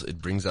themselves.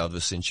 It brings out the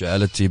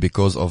sensuality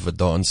because of the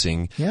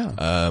dancing.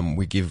 Yeah.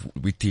 We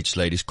teach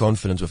ladies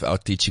confidence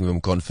without teaching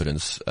them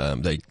confidence.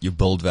 You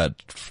build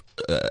that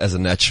as a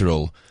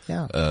natural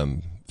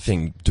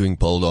thing. Doing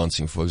pole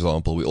dancing, for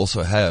example. We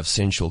also have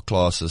sensual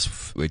classes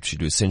which you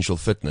do sensual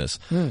fitness,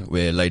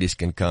 where ladies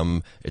can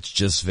come. It's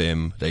just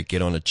them. They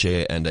get on a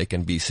chair and they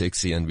can be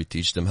sexy, and we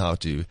teach them how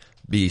to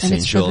be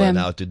sensual and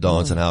how to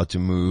dance and how to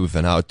move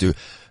and how to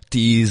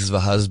tease the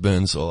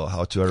husbands or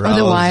how to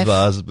arouse the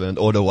husband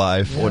or the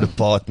wife or the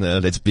partner.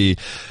 Let's be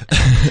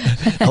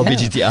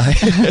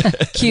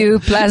LBGTI. Q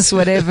plus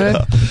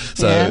whatever.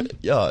 So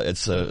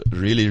it's a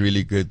really,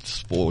 really good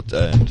sport,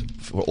 and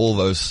for all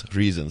those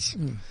reasons.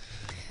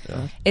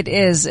 It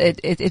is.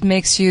 It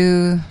makes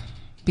you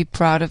be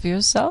proud of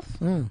yourself,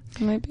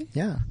 maybe.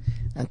 Yeah.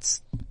 It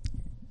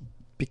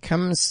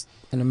becomes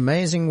an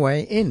amazing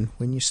way in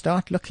when you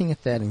start looking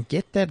at that and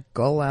get that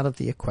goal out of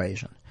the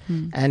equation.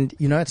 And,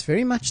 it's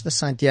very much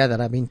this idea that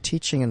I've been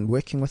teaching and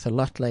working with a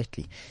lot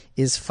lately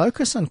is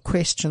focus on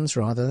questions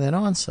rather than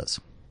answers.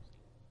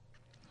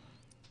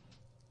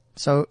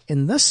 So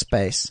in this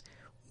space,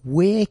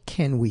 where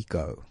can we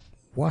go?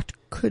 What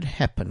could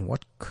happen?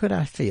 What could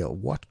I feel?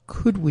 What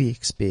could we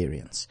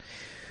experience?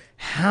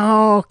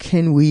 How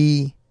can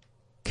we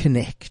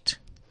connect?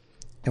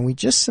 And we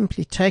just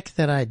simply take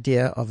that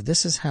idea of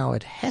this is how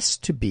it has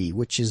to be,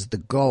 which is the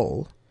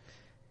goal,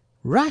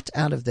 right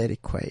out of that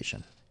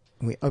equation.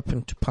 And we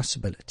open to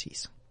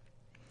possibilities.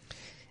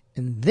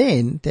 And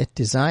then that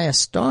desire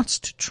starts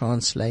to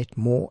translate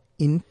more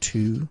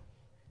into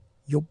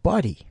your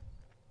body.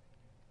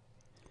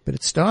 But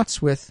it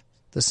starts with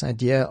this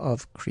idea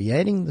of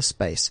creating the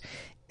space.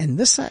 And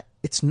this,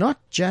 it's not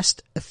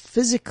just a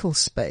physical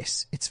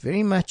space. It's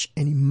very much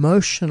an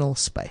emotional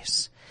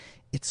space.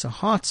 It's a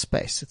heart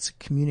space. It's a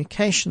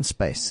communication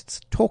space. It's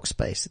a talk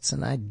space. It's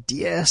an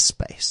idea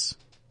space.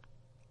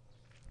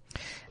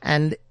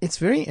 And it's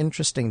very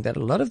interesting that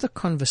a lot of the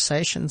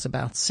conversations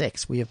about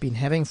sex we have been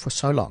having for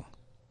so long,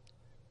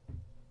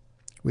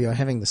 we are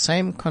having the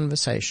same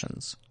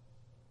conversations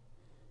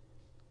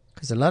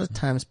because a lot of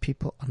times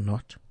people are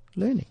not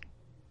learning.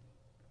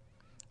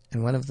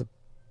 And one of the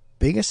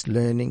biggest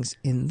learnings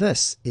in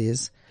this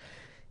is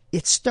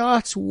it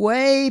starts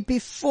way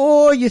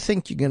before you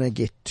think you're going to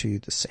get to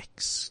the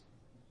sex.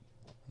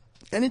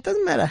 And it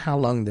doesn't matter how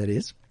long that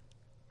is.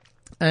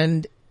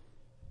 And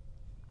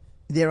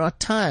there are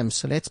times,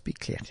 so let's be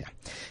clear here.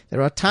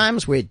 There are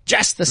times where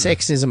just the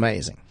sex is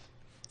amazing.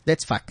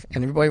 Let's fuck.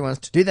 And everybody wants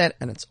to do that,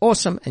 and it's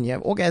awesome, and you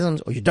have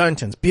orgasms, or you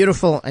don't, and it's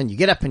beautiful, and you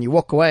get up and you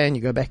walk away and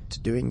you go back to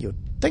doing your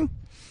thing.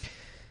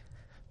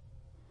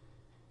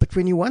 But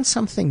when you want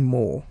something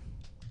more,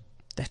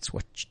 that's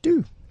what you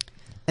do.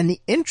 And the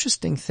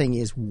interesting thing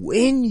is,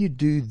 when you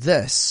do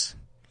this,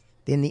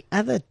 then the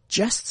other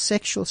just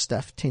sexual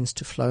stuff tends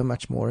to flow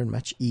much more and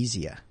much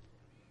easier.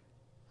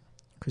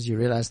 Because you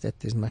realize that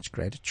there's much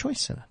greater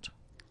choice in it.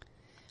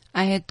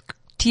 I had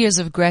tears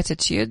of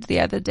gratitude the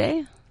other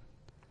day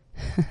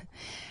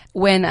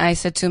when I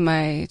said to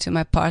my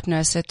partner,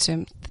 I said to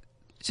him,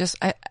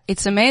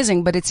 it's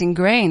amazing, but it's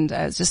ingrained.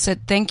 I just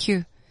said, thank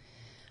you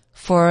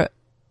for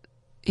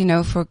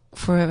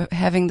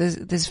having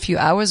this few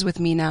hours with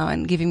me now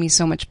and giving me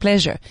so much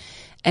pleasure.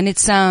 And it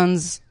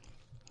sounds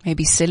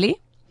maybe silly,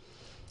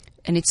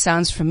 and it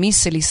sounds for me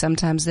silly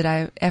sometimes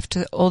that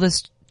after all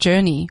this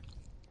journey,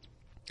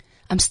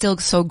 I'm still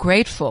so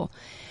grateful.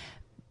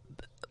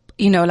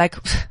 Like,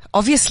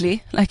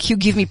 obviously, like, you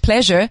give me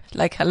pleasure,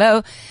 like,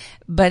 hello,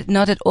 but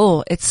not at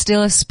all. It's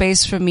still a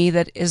space for me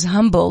that is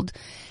humbled,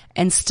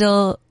 and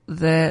still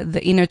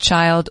the inner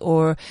child,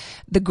 or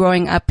the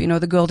growing up,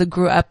 the girl that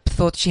grew up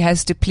thought she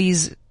has to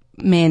please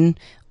men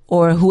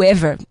or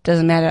whoever.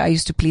 Doesn't matter. I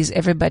used to please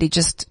everybody,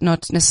 just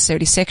not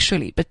necessarily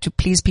sexually, but to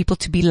please people,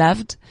 to be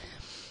loved.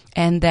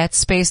 And that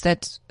space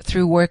that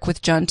through work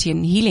with Jonty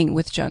and healing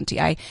with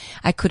Jonty,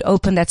 I could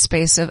open that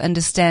space of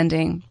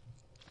understanding,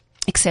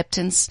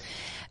 acceptance,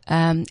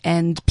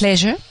 and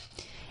pleasure.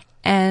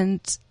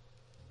 And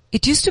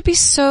it used to be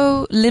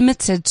so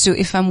limited to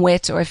if I'm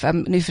wet or if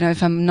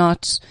I'm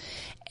not.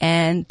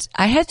 And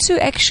I had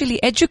to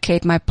actually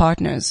educate my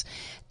partners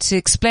to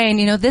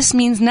explain, this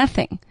means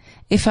nothing.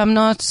 If I'm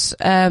not,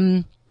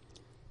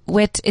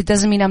 wet, it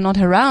doesn't mean I'm not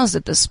aroused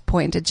at this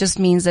point. It just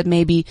means that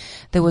maybe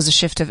there was a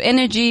shift of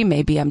energy.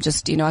 Maybe I'm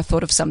just, I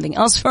thought of something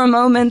else for a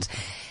moment.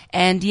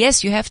 And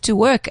yes, you have to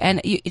work.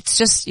 And it's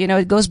just,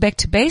 it goes back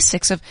to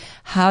basics of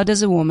how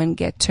does a woman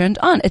get turned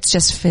on? It's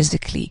just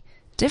physically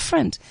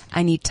different.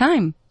 I need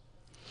time.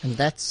 And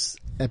that's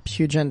a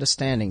huge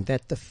understanding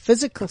that the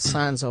physical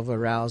signs of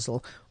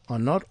arousal are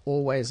not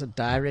always a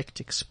direct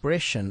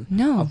expression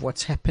of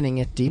what's happening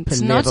at deeper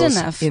levels inside. It's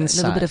not enough. A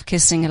little bit of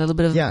kissing, a little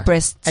bit of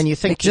breast. And you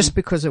think licking. Just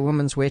because a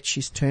woman's wet,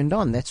 she's turned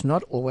on. That's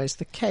not always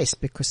the case,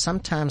 because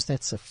sometimes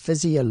that's a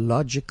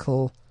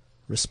physiological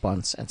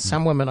response, and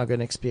some women are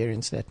going to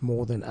experience that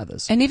more than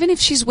others. And even if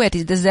she's wet,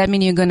 does that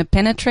mean you're going to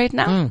penetrate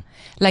now?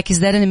 Like, is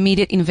that an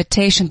immediate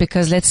invitation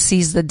because let's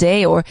seize the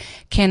day? Or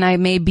can I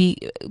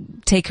maybe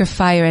take her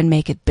fire and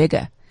make it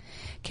bigger?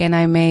 Can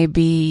I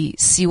maybe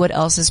see what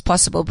else is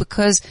possible?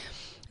 Because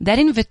that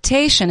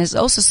invitation is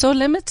also so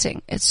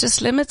limiting. It's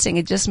just limiting.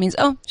 It just means,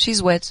 oh,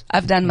 she's wet.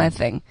 I've done my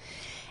thing.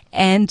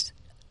 And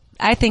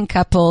I think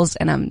couples,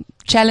 and I'm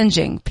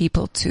challenging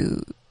people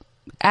to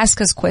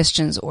ask us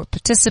questions or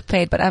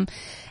participate, but I'm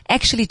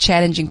actually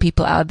challenging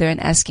people out there and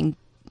asking,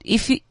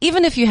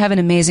 even if you have an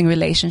amazing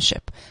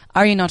relationship,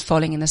 are you not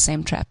falling in the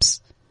same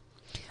traps?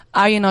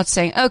 Are you not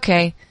saying,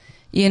 okay,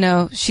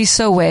 she's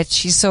so wet,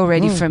 she's so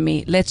ready for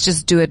me, let's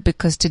just do it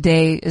because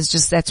today is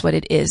just, that's what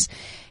it is.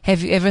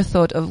 Have you ever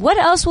thought of what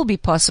else will be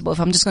possible if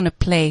I'm just going to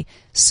play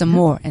some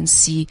more and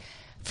see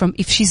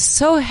if she's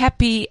so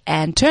happy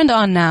and turned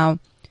on now,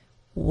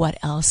 what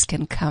else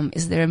can come?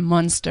 Is there a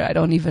monster? I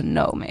don't even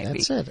know, maybe.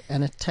 That's it.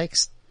 And it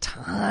takes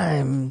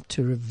time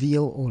to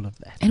reveal all of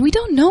that. And we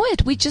don't know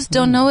it. We just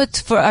don't know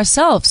it for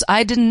ourselves.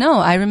 I didn't know.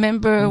 I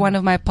remember one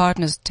of my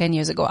partners 10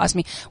 years ago asked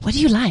me, what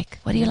do you like?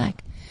 What do you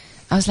like?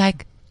 I was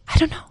like, I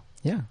don't know.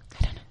 Yeah.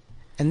 I don't know.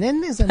 And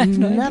then there's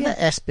another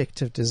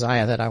aspect of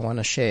desire that I want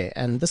to share.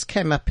 And this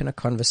came up in a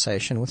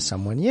conversation with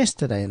someone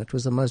yesterday, and it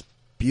was the most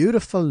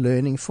beautiful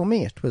learning for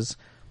me. It was,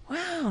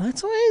 wow,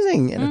 that's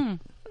amazing. And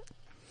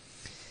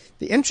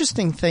the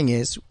interesting thing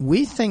is,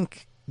 we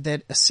think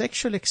that a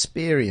sexual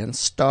experience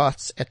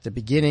starts at the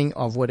beginning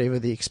of whatever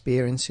the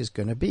experience is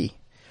going to be.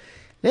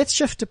 Let's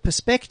shift the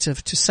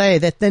perspective to say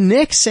that the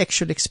next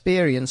sexual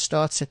experience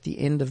starts at the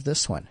end of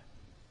this one.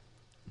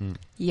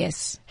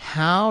 Yes.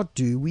 How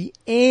do we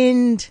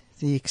end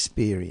the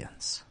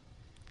experience?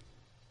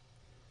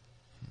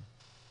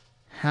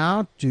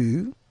 How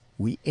do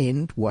we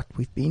end what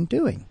we've been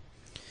doing?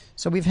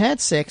 So we've had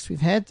sex, we've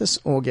had this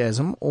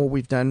orgasm, or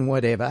we've done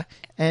whatever,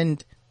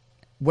 and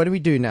what do we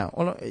do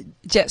now?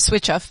 Just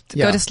switch off,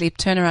 go to sleep,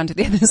 turn around to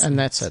the other side. And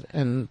that's it.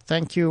 And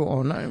thank you,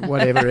 or no,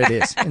 whatever it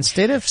is.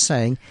 Instead of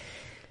saying,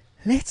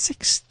 let's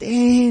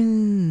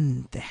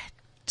extend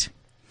that.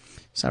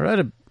 So I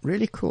wrote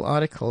really cool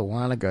article a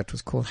while ago. It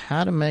was called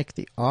How to Make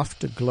the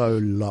Afterglow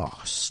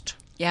Last.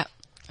 Yeah,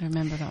 I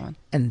remember that one.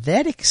 And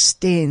that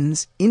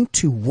extends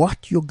into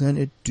what you're going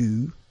to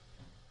do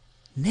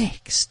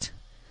next.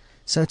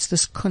 So it's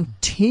this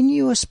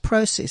continuous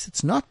process.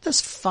 It's not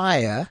this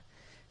fire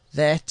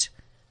that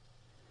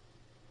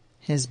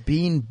has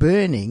been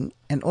burning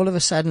and all of a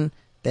sudden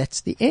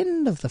that's the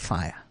end of the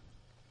fire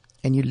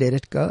and you let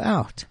it go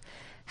out.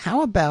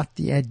 How about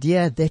the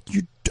idea that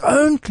you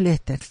don't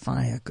let that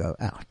fire go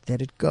out,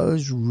 that it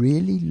goes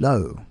really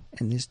low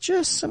and there's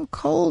just some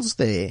coals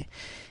there,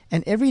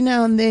 and every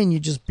now and then you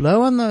just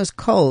blow on those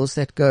coals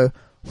that go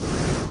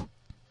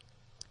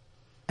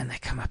and they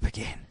come up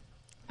again.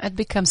 It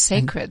becomes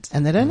sacred.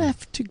 And they don't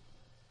have to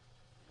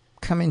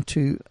come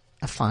into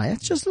a fire.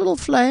 It's just a little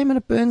flame and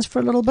it burns for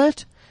a little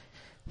bit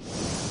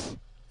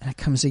and it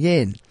comes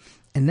again.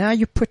 And now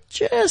you put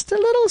just a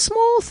little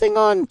small thing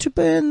on to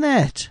burn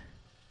that.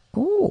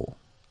 Oh,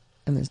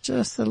 and there's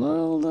just a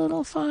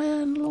little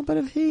fire and a little bit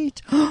of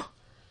heat.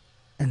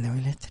 And then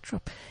we let that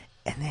drop.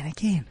 And then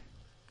again.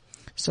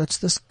 So it's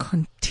this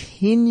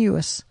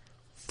continuous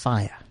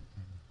fire.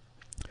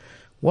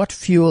 What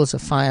fuels a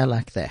fire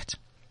like that?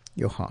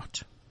 Your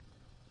heart.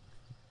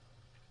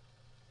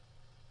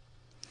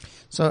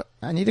 So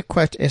I need to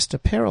quote Esther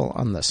Perel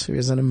on this, who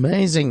is an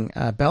amazing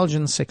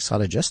Belgian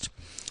sexologist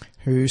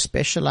who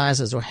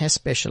specializes or has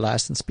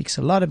specialized and speaks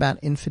a lot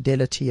about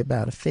infidelity,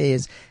 about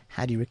affairs,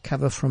 how do you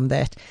recover from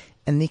that?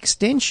 And the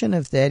extension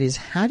of that is,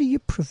 how do you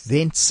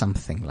prevent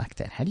something like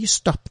that? How do you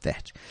stop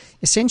that?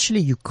 Essentially,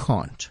 you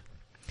can't.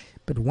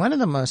 But one of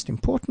the most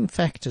important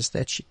factors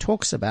that she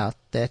talks about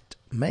that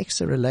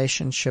makes a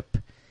relationship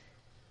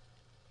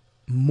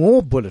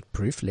more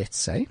bulletproof, let's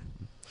say,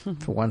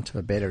 for want of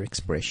a better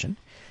expression,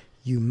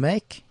 you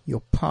make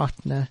your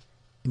partner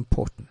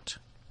important.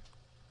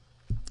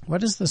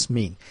 What does this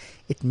mean?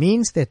 It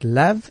means that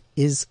love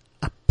is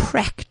a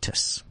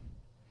practice.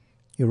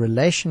 Your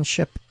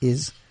relationship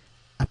is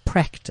a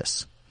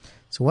practice.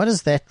 So what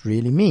does that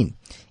really mean?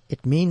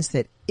 It means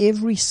that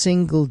every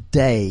single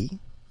day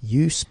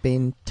you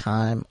spend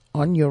time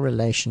on your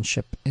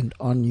relationship and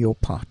on your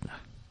partner.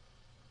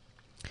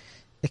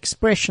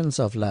 Expressions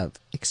of love,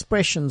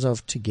 expressions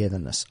of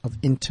togetherness, of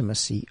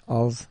intimacy,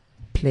 of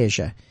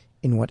pleasure,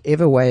 in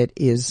whatever way it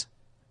is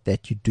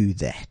that you do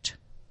that.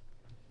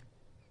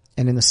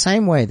 And in the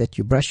same way that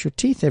you brush your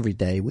teeth every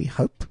day, we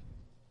hope,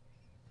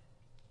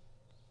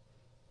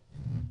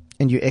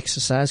 and you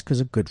exercise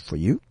because it's good for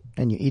you,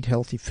 and you eat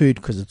healthy food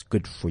because it's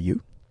good for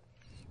you,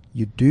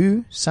 you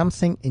do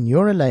something in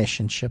your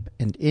relationship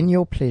and in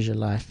your pleasure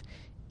life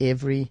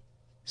every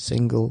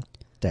single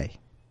day.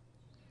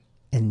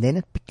 And then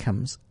it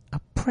becomes a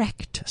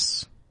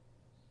practice.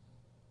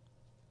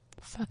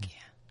 Fuck yeah.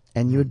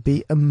 And you would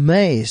be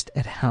amazed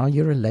at how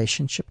your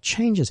relationship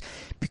changes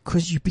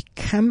because you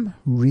become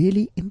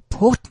really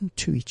important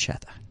to each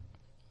other.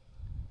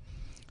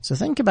 So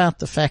think about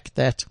the fact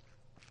that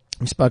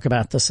we spoke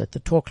about this at the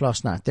talk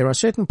last night. There are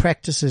certain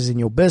practices in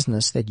your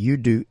business that you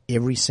do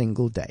every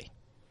single day.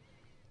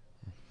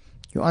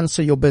 You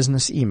answer your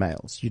business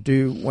emails. You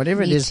do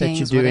whatever it is that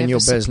you do in your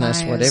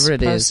business, whatever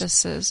it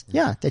is.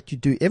 Yeah, that you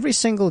do every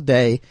single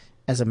day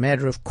as a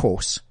matter of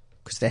course,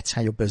 because that's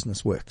how your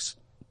business works.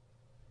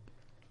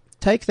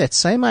 Take that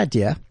same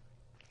idea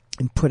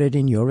and put it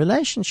in your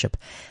relationship.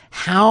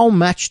 How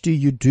much do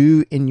you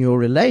do in your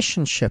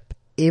relationship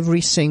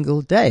every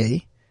single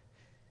day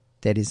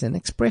that is an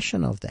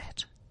expression of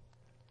that?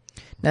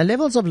 Now,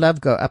 levels of love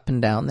go up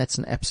and down. That's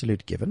an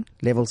absolute given.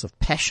 Levels of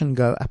passion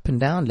go up and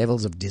down.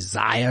 Levels of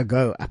desire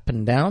go up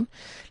and down.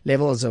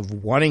 Levels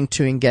of wanting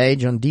to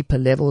engage on deeper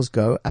levels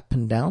go up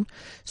and down.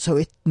 So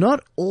it's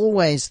not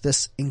always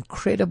this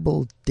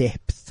incredible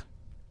depth,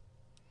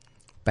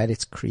 but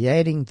it's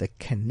creating the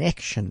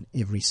connection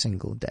every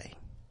single day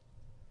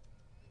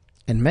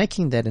and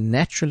making that a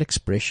natural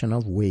expression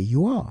of where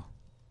you are.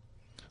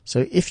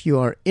 So if you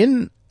are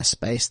in a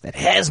space that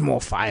has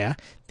more fire,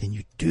 then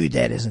you do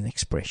that as an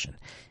expression.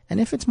 And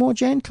if it's more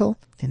gentle,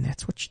 then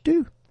that's what you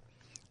do.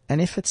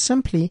 And if it's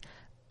simply,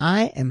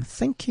 I am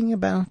thinking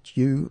about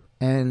you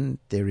and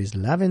there is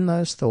love in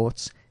those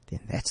thoughts, then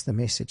that's the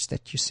message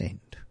that you send.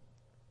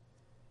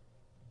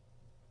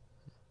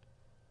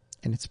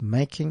 And it's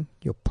making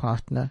your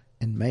partner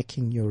and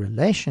making your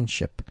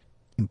relationship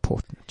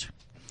important.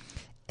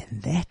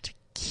 And that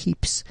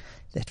keeps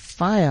that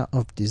fire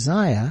of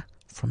desire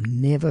from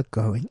never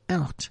going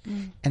out.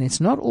 And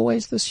it's not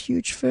always this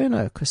huge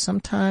ferno, because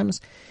sometimes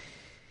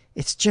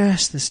it's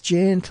just this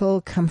gentle,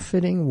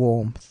 comforting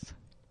warmth.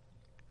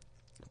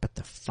 But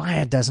the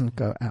fire doesn't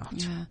go out.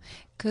 Yeah,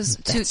 because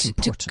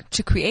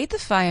to create the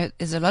fire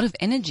is a lot of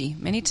energy.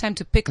 Many times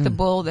to pick the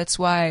ball, that's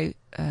why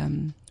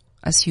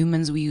as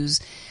humans we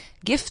use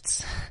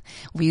gifts,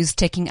 we use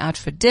taking out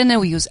for dinner,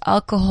 we use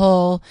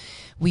alcohol,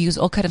 we use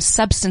all kind of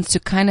substance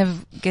to kind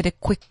of get a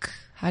quick,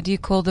 how do you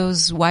call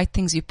those white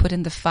things you put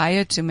in the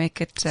fire to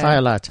make it?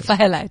 Firelighters.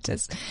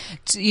 Firelighters.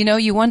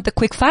 You want the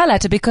quick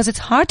firelighter because it's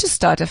hard to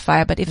start a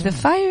fire, but if the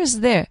fire is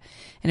there,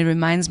 and it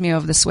reminds me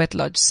of the Sweat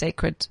Lodge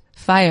sacred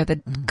fire that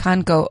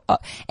can't go,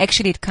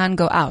 actually it can't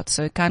go out.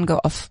 So it can't go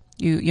off.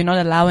 You're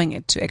not allowing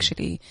it to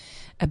actually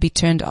be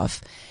turned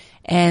off.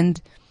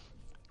 And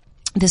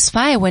this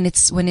fire, when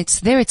it's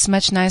there, it's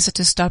much nicer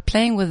to start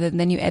playing with it. And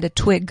then you add a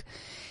twig.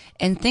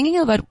 And thinking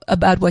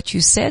about what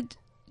you said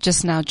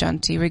just now,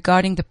 Jonty,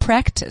 regarding the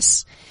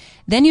practice,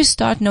 then you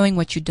start knowing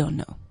what you don't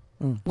know.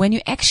 When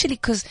you actually,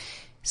 cause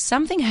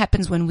something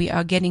happens when we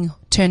are getting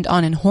turned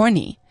on and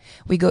horny.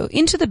 We go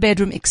into the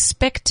bedroom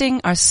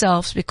expecting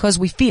ourselves because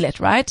we feel it,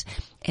 right?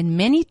 And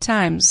many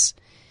times,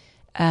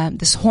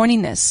 this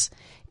horniness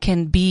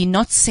can be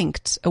not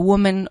synced. A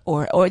woman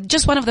or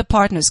just one of the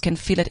partners can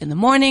feel it in the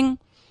morning.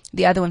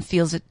 The other one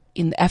feels it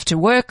after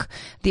work.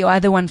 The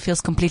other one feels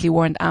completely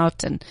worn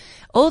out. And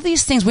all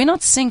these things, we're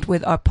not synced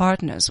with our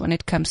partners when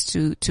it comes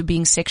to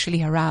being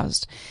sexually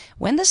aroused.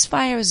 When this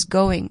fire is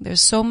going,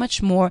 there's so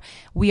much more,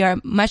 we are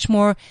much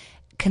more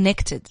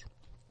connected.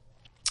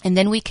 And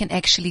then we can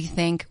actually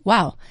think,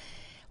 wow,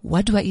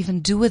 what do I even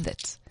do with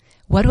it?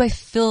 What do I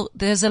feel?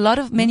 There's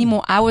many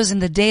more hours in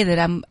the day that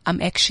I'm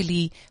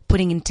actually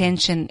putting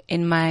intention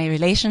in my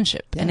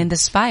relationship and in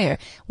this fire.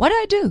 What do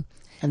I do?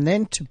 And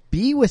then to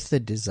be with the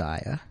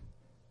desire,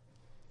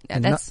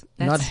 and that's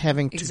not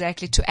having to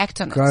exactly to act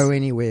on go it.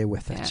 anywhere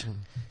with it,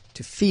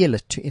 to feel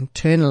it, to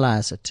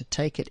internalize it, to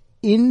take it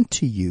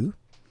into you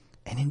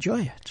and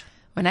enjoy it.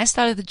 When I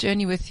started the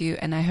journey with you,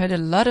 and I heard a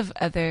lot of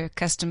other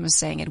customers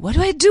saying it, what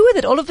do I do with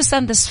it? All of a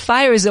sudden this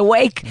fire is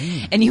awake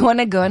and you want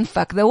to go and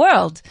fuck the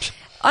world.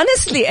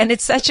 Honestly, and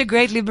it's such a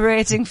great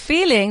liberating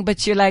feeling,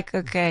 but you're like,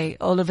 okay,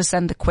 all of a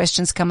sudden the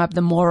questions come up,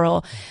 the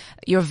moral,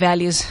 your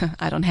values.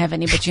 I don't have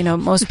any, but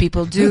most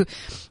people do.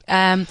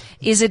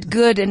 Is it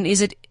good? And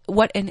is it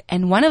what?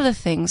 And one of the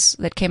things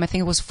that came, I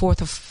think it was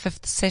 4th or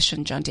 5th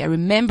session, Jonty, I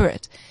remember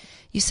it.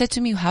 You said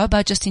to me, how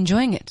about just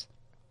enjoying it?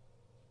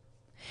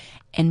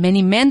 And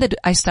many men that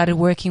I started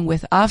working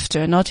with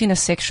after, not in a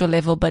sexual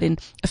level, but in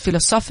a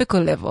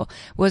philosophical level,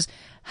 was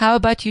how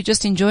about you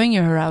just enjoying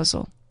your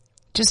arousal?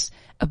 Just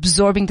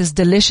absorbing this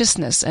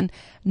deliciousness and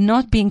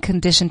not being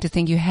conditioned to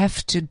think you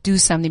have to do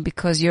something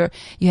because you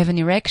have an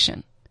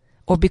erection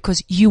or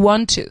because you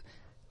want to.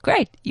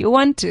 Great. You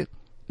want to.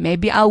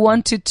 Maybe I'll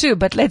want to too,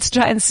 but let's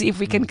try and see if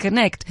we can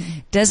connect.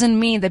 Doesn't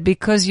mean that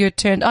because you're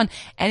turned on.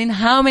 And in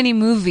how many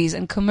movies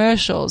and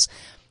commercials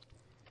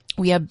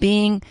we are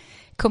being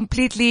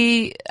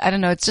completely, I don't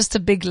know, it's just a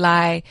big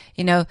lie.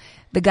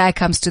 The guy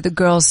comes to the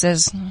girl,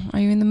 says, are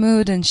you in the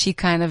mood? And she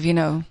kind of,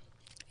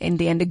 in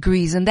the end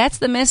agrees. And that's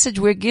the message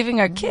we're giving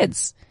our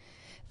kids,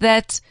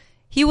 that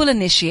he will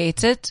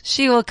initiate it.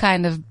 She will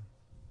kind of,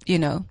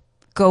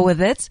 go with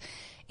it,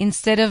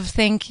 instead of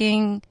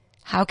thinking,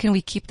 how can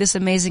we keep this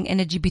amazing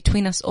energy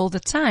between us all the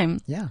time?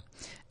 Yeah.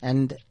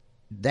 And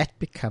that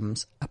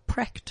becomes a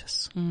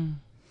practice. And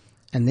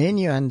then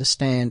you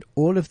understand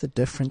all of the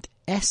different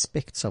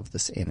aspects of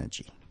this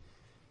energy.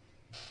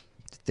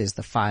 There's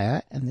the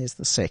fire, and there's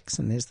the sex,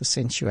 and there's the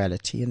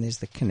sensuality, and there's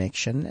the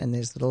connection, and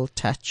there's the little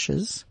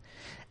touches.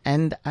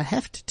 And I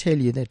have to tell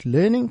you that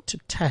learning to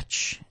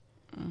touch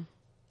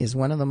is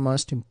one of the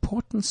most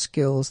important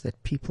skills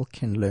that people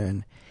can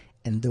learn,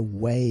 and the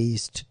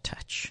ways to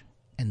touch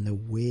and the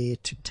where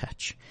to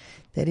touch.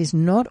 That is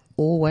not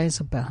always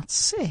about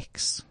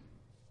sex,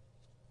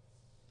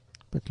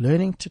 but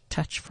learning to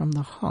touch from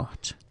the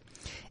heart.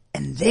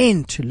 And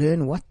then to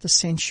learn what the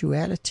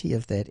sensuality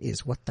of that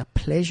is, what the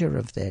pleasure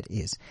of that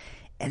is.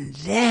 And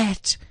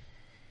that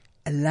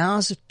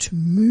allows it to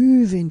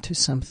move into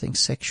something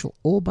sexual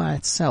all by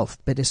itself.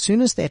 But as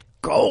soon as that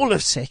goal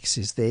of sex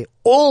is there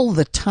all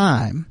the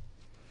time,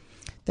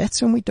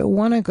 that's when we don't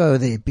want to go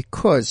there,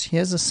 because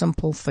here's a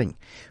simple thing.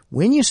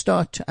 When you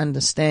start to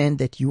understand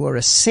that you are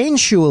a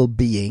sensual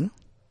being,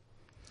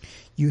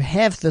 you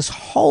have this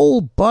whole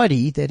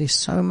body that is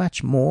so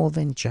much more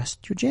than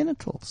just your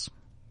genitals.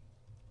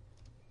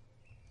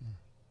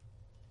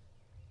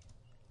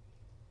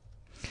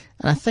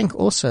 And I think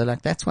also,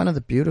 that's one of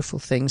the beautiful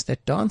things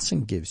that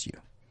dancing gives you,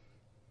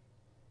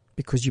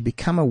 because you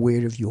become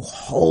aware of your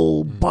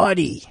whole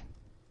body.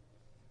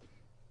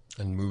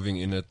 And moving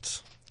in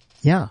it.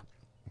 Yeah.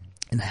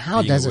 And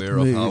how does it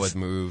move? Being aware of how it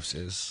moves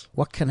is...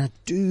 What can I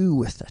do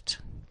with it?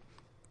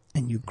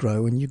 And you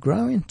grow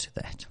into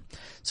that.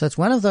 So it's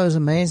one of those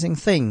amazing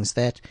things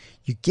that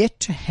you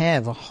get to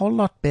have a whole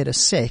lot better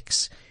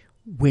sex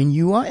when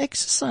you are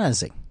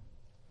exercising.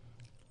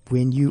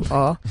 When you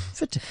are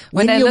fit.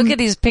 When I look at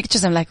these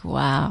pictures, I'm like,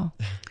 wow,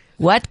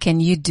 what can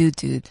you do,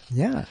 dude?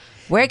 Yeah.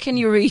 Where can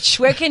you reach?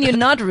 Where can you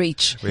not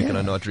reach? Where can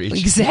I not reach?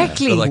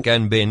 Exactly. So I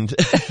can bend.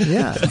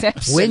 Yeah.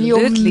 Absolutely. When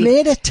you're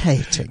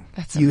meditating,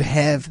 you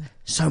have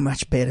so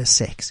much better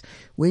sex.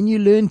 When you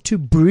learn to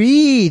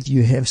breathe,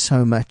 you have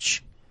so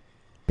much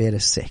better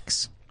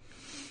sex.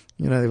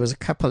 There was a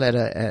couple at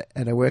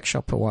a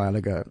workshop a while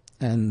ago,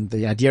 and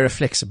the idea of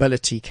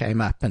flexibility came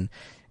up, and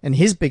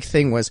his big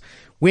thing was,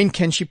 when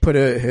can she put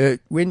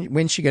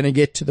when's she going to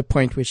get to the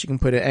point where she can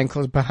put her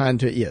ankles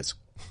behind her ears?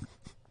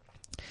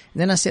 And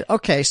then I said,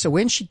 okay, so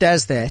when she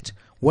does that,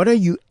 what are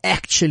you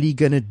actually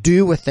going to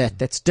do with that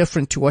that's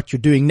different to what you're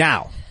doing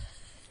now?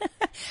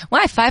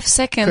 Why 5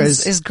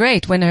 seconds is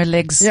great when her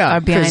legs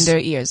are behind her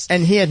ears.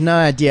 And he had no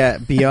idea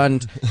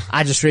beyond,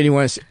 I just really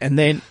want to, and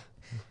then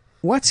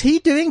what's he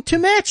doing to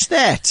match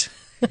that?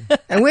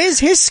 And where's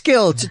his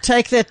skill to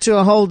take that to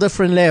a whole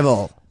different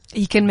level?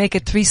 He can make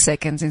it 3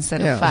 seconds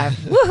instead of 5.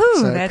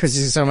 Woohoo! Because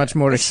he's so much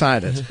more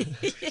excited.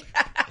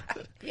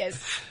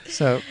 Yes.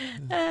 So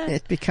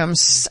it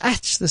becomes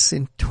such this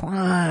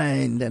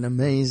entwined and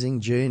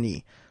amazing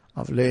journey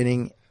of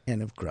learning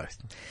and of growth.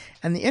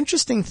 And the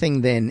interesting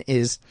thing then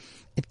is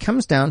it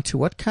comes down to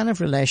what kind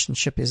of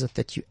relationship is it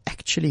that you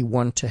actually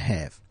want to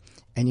have.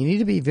 And you need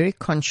to be very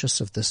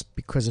conscious of this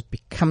because it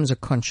becomes a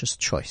conscious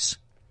choice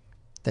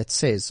that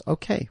says,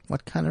 okay,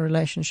 what kind of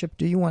relationship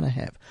do you want to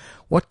have?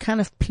 What kind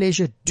of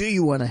pleasure do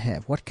you want to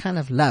have? What kind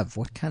of love?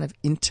 What kind of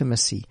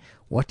intimacy?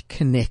 What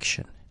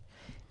connection?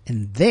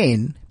 And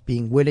then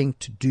being willing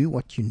to do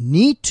what you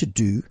need to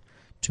do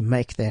to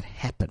make that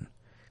happen,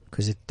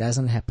 because it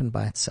doesn't happen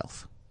by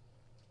itself.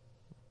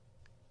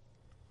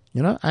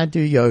 You know, I do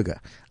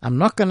yoga. I'm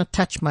not going to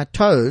touch my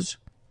toes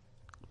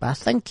by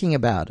thinking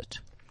about it.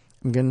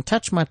 I'm going to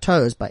touch my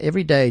toes by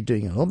every day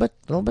doing a little bit,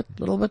 little bit,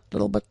 little bit,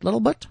 little bit, little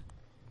bit.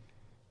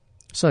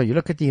 So you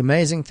look at the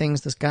amazing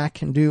things this guy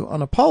can do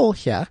on a pole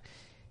here.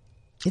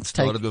 It's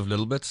started with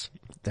little bits.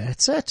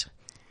 That's it.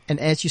 And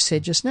as you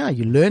said just now,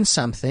 you learn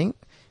something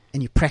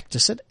and you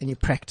practice it and you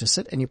practice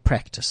it and you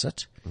practice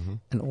it. Mm-hmm.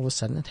 And all of a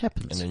sudden it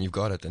happens. And then you've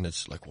got it and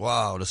it's like,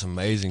 wow, this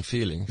amazing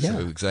feeling. Yeah.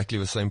 So exactly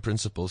the same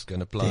principles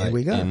can apply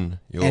in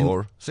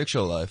your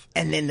sexual life.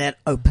 And then that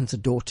opens the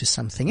door to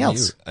something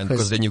else. And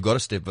because then you've got to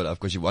step it up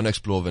because you want to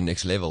explore the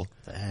next level.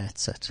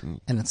 That's it.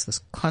 And it's this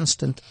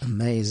constant,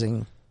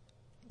 amazing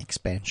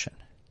expansion.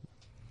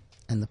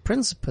 And the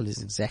principle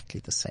is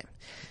exactly the same.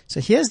 So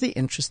here's the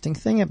interesting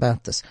thing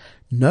about this.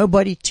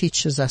 Nobody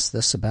teaches us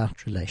this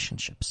about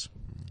relationships.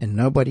 And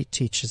nobody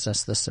teaches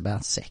us this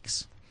about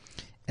sex.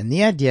 And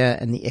the idea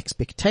and the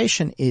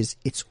expectation is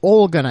it's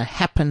all going to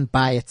happen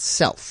by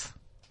itself.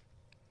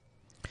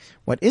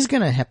 What is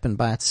going to happen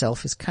by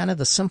itself is kind of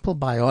the simple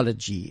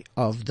biology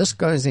of this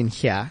goes in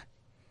here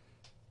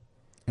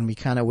and we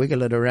kind of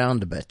wiggle it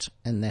around a bit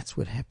and that's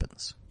what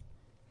happens.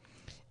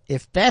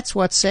 If that's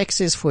what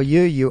sex is for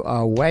you, you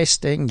are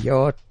wasting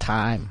your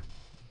time.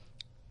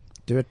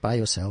 Do it by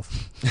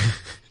yourself.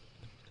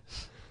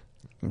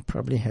 You'll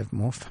probably have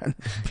more fun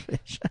and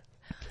pleasure.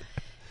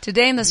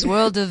 Today in this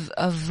world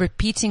of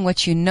repeating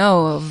what you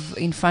know of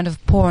in front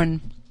of porn,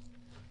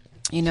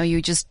 you know,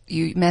 you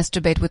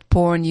masturbate with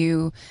porn,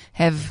 you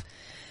have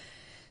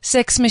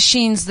sex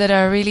machines that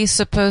are really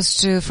supposed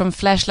to, from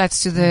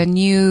flashlights to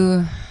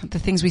the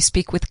things we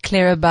speak with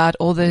Claire about,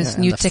 all those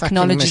new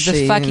technologies,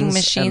 the fucking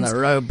machines. And the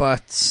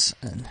robots.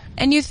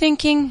 And you're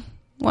thinking,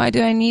 why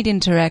do I need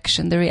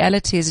interaction? The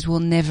reality is it will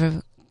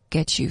never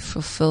get you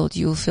fulfilled.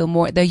 You'll feel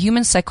more. The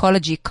human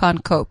psychology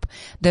can't cope.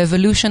 The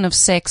evolution of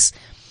sex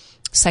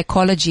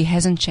psychology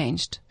hasn't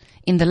changed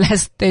in the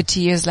last 30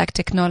 years like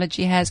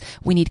technology has.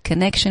 We need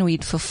connection. We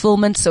need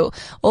fulfillment. So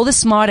all the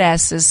smart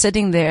asses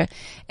sitting there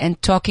and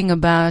talking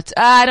about,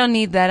 I don't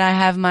need that. I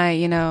have my,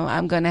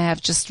 I'm going to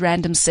have just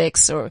random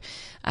sex, or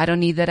I don't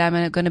need that.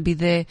 I'm going to be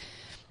the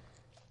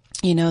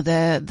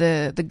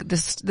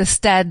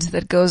stud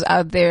that goes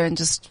out there and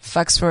just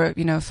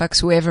fucks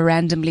whoever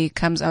randomly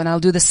comes out, and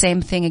I'll do the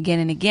same thing again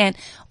and again.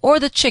 Or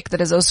the chick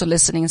that is also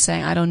listening and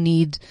saying, I don't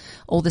need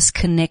all this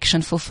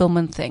connection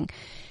fulfillment thing.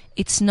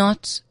 It's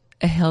not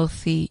a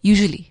healthy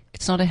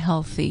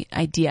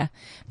idea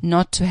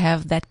not to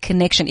have that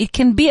connection. It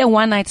can be a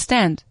one-night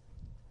stand,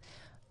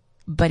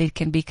 but it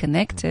can be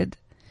connected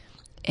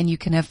and you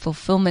can have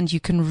fulfillment. You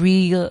can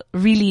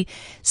really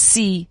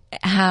see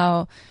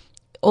how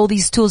all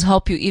these tools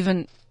help you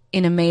even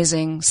in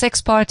amazing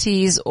sex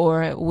parties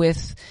or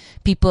with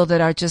people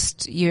that are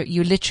just,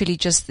 you're literally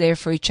just there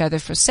for each other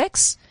for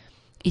sex.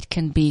 It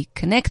can be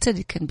connected.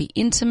 It can be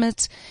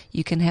intimate.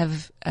 You can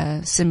have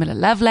similar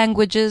love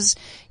languages.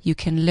 You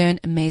can learn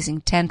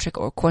amazing tantric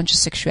or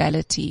conscious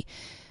sexuality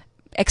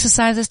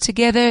exercises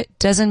together.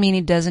 Doesn't mean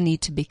it doesn't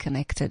need to be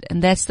connected.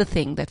 And that's the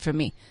thing that for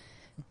me,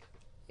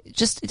 it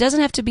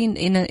doesn't have to be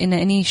in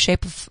any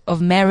shape of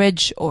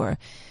marriage or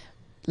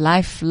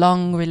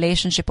lifelong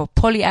relationship or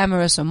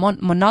polyamorous or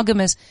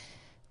monogamous,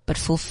 but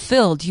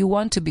fulfilled. You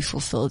want to be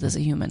fulfilled as a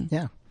human.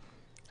 Yeah.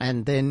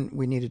 And then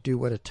we need to do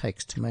what it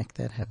takes to make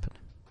that happen.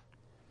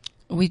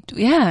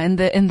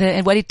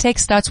 And what it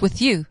takes starts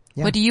with you.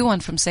 Yeah. What do you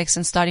want from sex?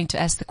 And starting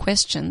to ask the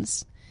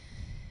questions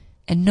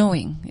and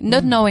knowing.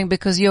 Not knowing,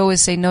 because you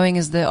always say knowing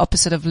is the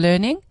opposite of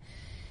learning,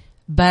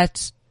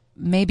 but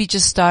maybe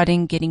just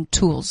starting getting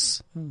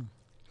tools.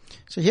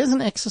 So here's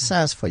an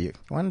exercise for you.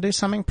 You want to do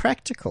something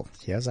practical.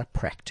 Here's a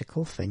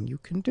practical thing you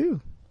can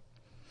do.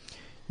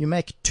 You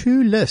make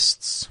 2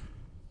 lists.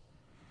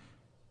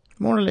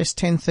 More or less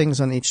 10 things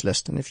on each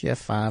list. And if you have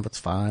 5, it's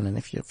fine. And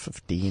if you have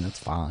 15, it's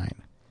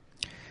fine.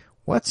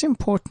 What's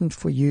important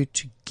for you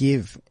to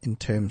give in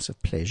terms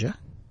of pleasure?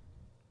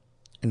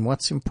 And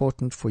what's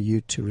important for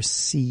you to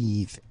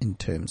receive in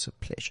terms of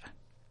pleasure?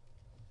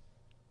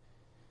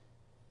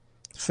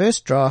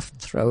 First draft,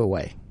 throw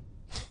away.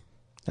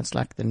 That's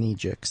like the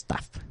knee-jerk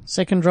stuff.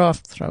 Second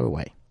draft, throw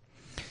away.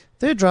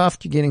 Third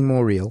draft, you're getting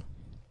more real.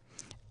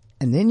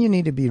 And then you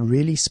need to be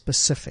really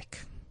specific.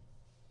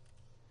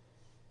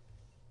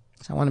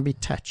 So I want to be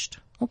touched.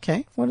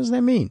 Okay, what does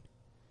that mean?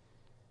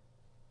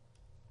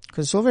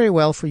 Because it's all very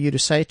well for you to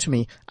say to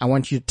me, I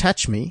want you to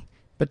touch me,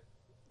 but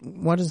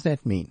what does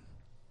that mean?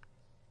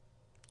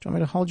 Do you want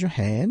me to hold your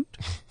hand?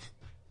 Do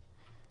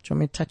you want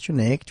me to touch your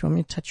neck? Do you want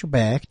me to touch your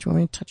back? Do you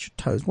want me to touch your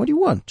toes? What do you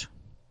want?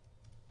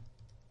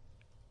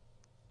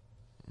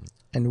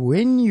 And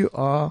when you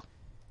are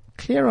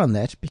clear on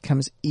that, it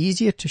becomes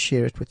easier to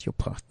share it with your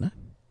partner.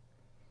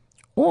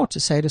 Or to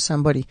say to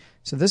somebody,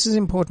 so this is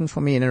important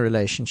for me in a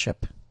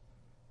relationship.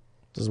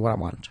 This is what I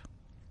want.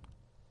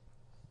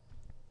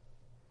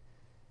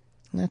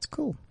 And that's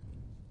cool.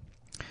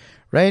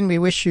 Rain, we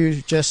wish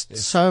you just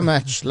so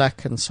much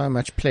luck and so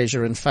much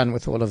pleasure and fun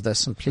with all of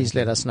this. And please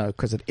let us know,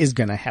 because it is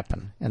going to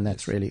happen. And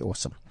that's really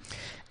awesome.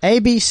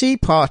 ABC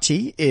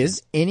party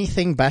is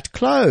anything but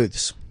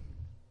clothes.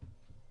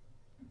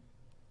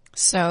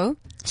 So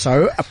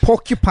a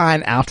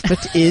porcupine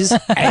outfit is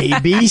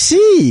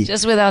ABC.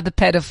 Just without the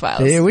pedophiles.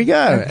 There we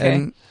go. Okay.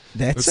 And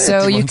that's it.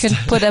 So you can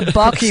put a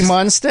box. Cookie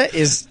Monster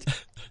is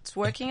It's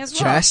working as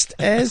well. just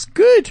as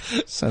good.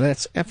 So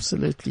that's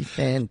absolutely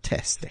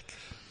fantastic.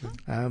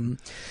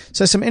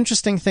 So some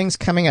interesting things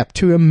coming up.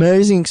 2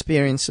 amazing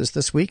experiences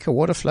this week. A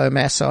water flow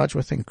massage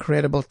with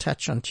incredible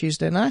touch on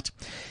Tuesday night.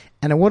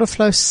 And a water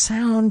flow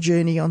sound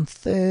journey on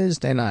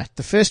Thursday night.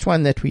 The first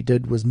one that we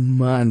did was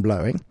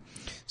mind-blowing.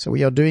 So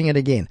we are doing it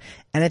again.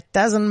 And it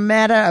doesn't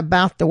matter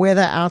about the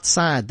weather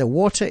outside. The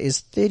water is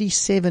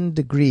 37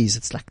 degrees.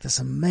 It's like this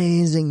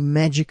amazing,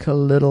 magical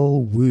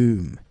little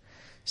womb.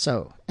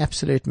 So,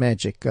 absolute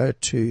magic. Go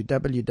to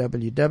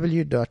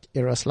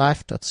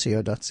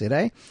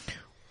www.eroslife.co.za.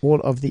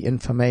 All of the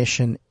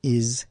information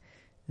is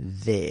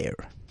there.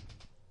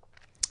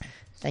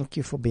 Thank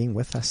you for being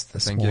with us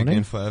this morning. Thank you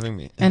again for having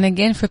me. And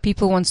again, for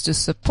people who wants to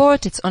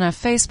support, it's on our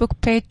Facebook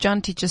page.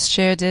 Jonty just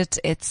shared it.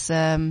 It's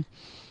the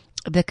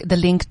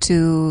link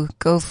to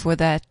go for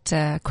that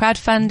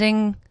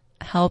crowdfunding,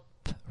 help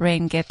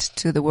Rain get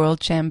to the World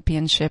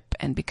Championship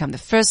and become the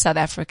first South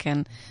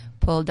African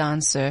pole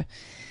dancer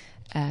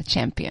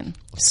champion.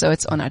 So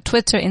it's on our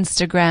Twitter,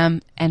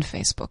 Instagram, and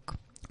Facebook.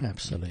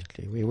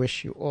 Absolutely. We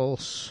wish you all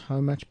so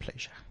much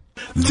pleasure.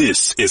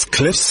 This is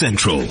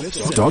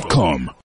CliffCentral.com.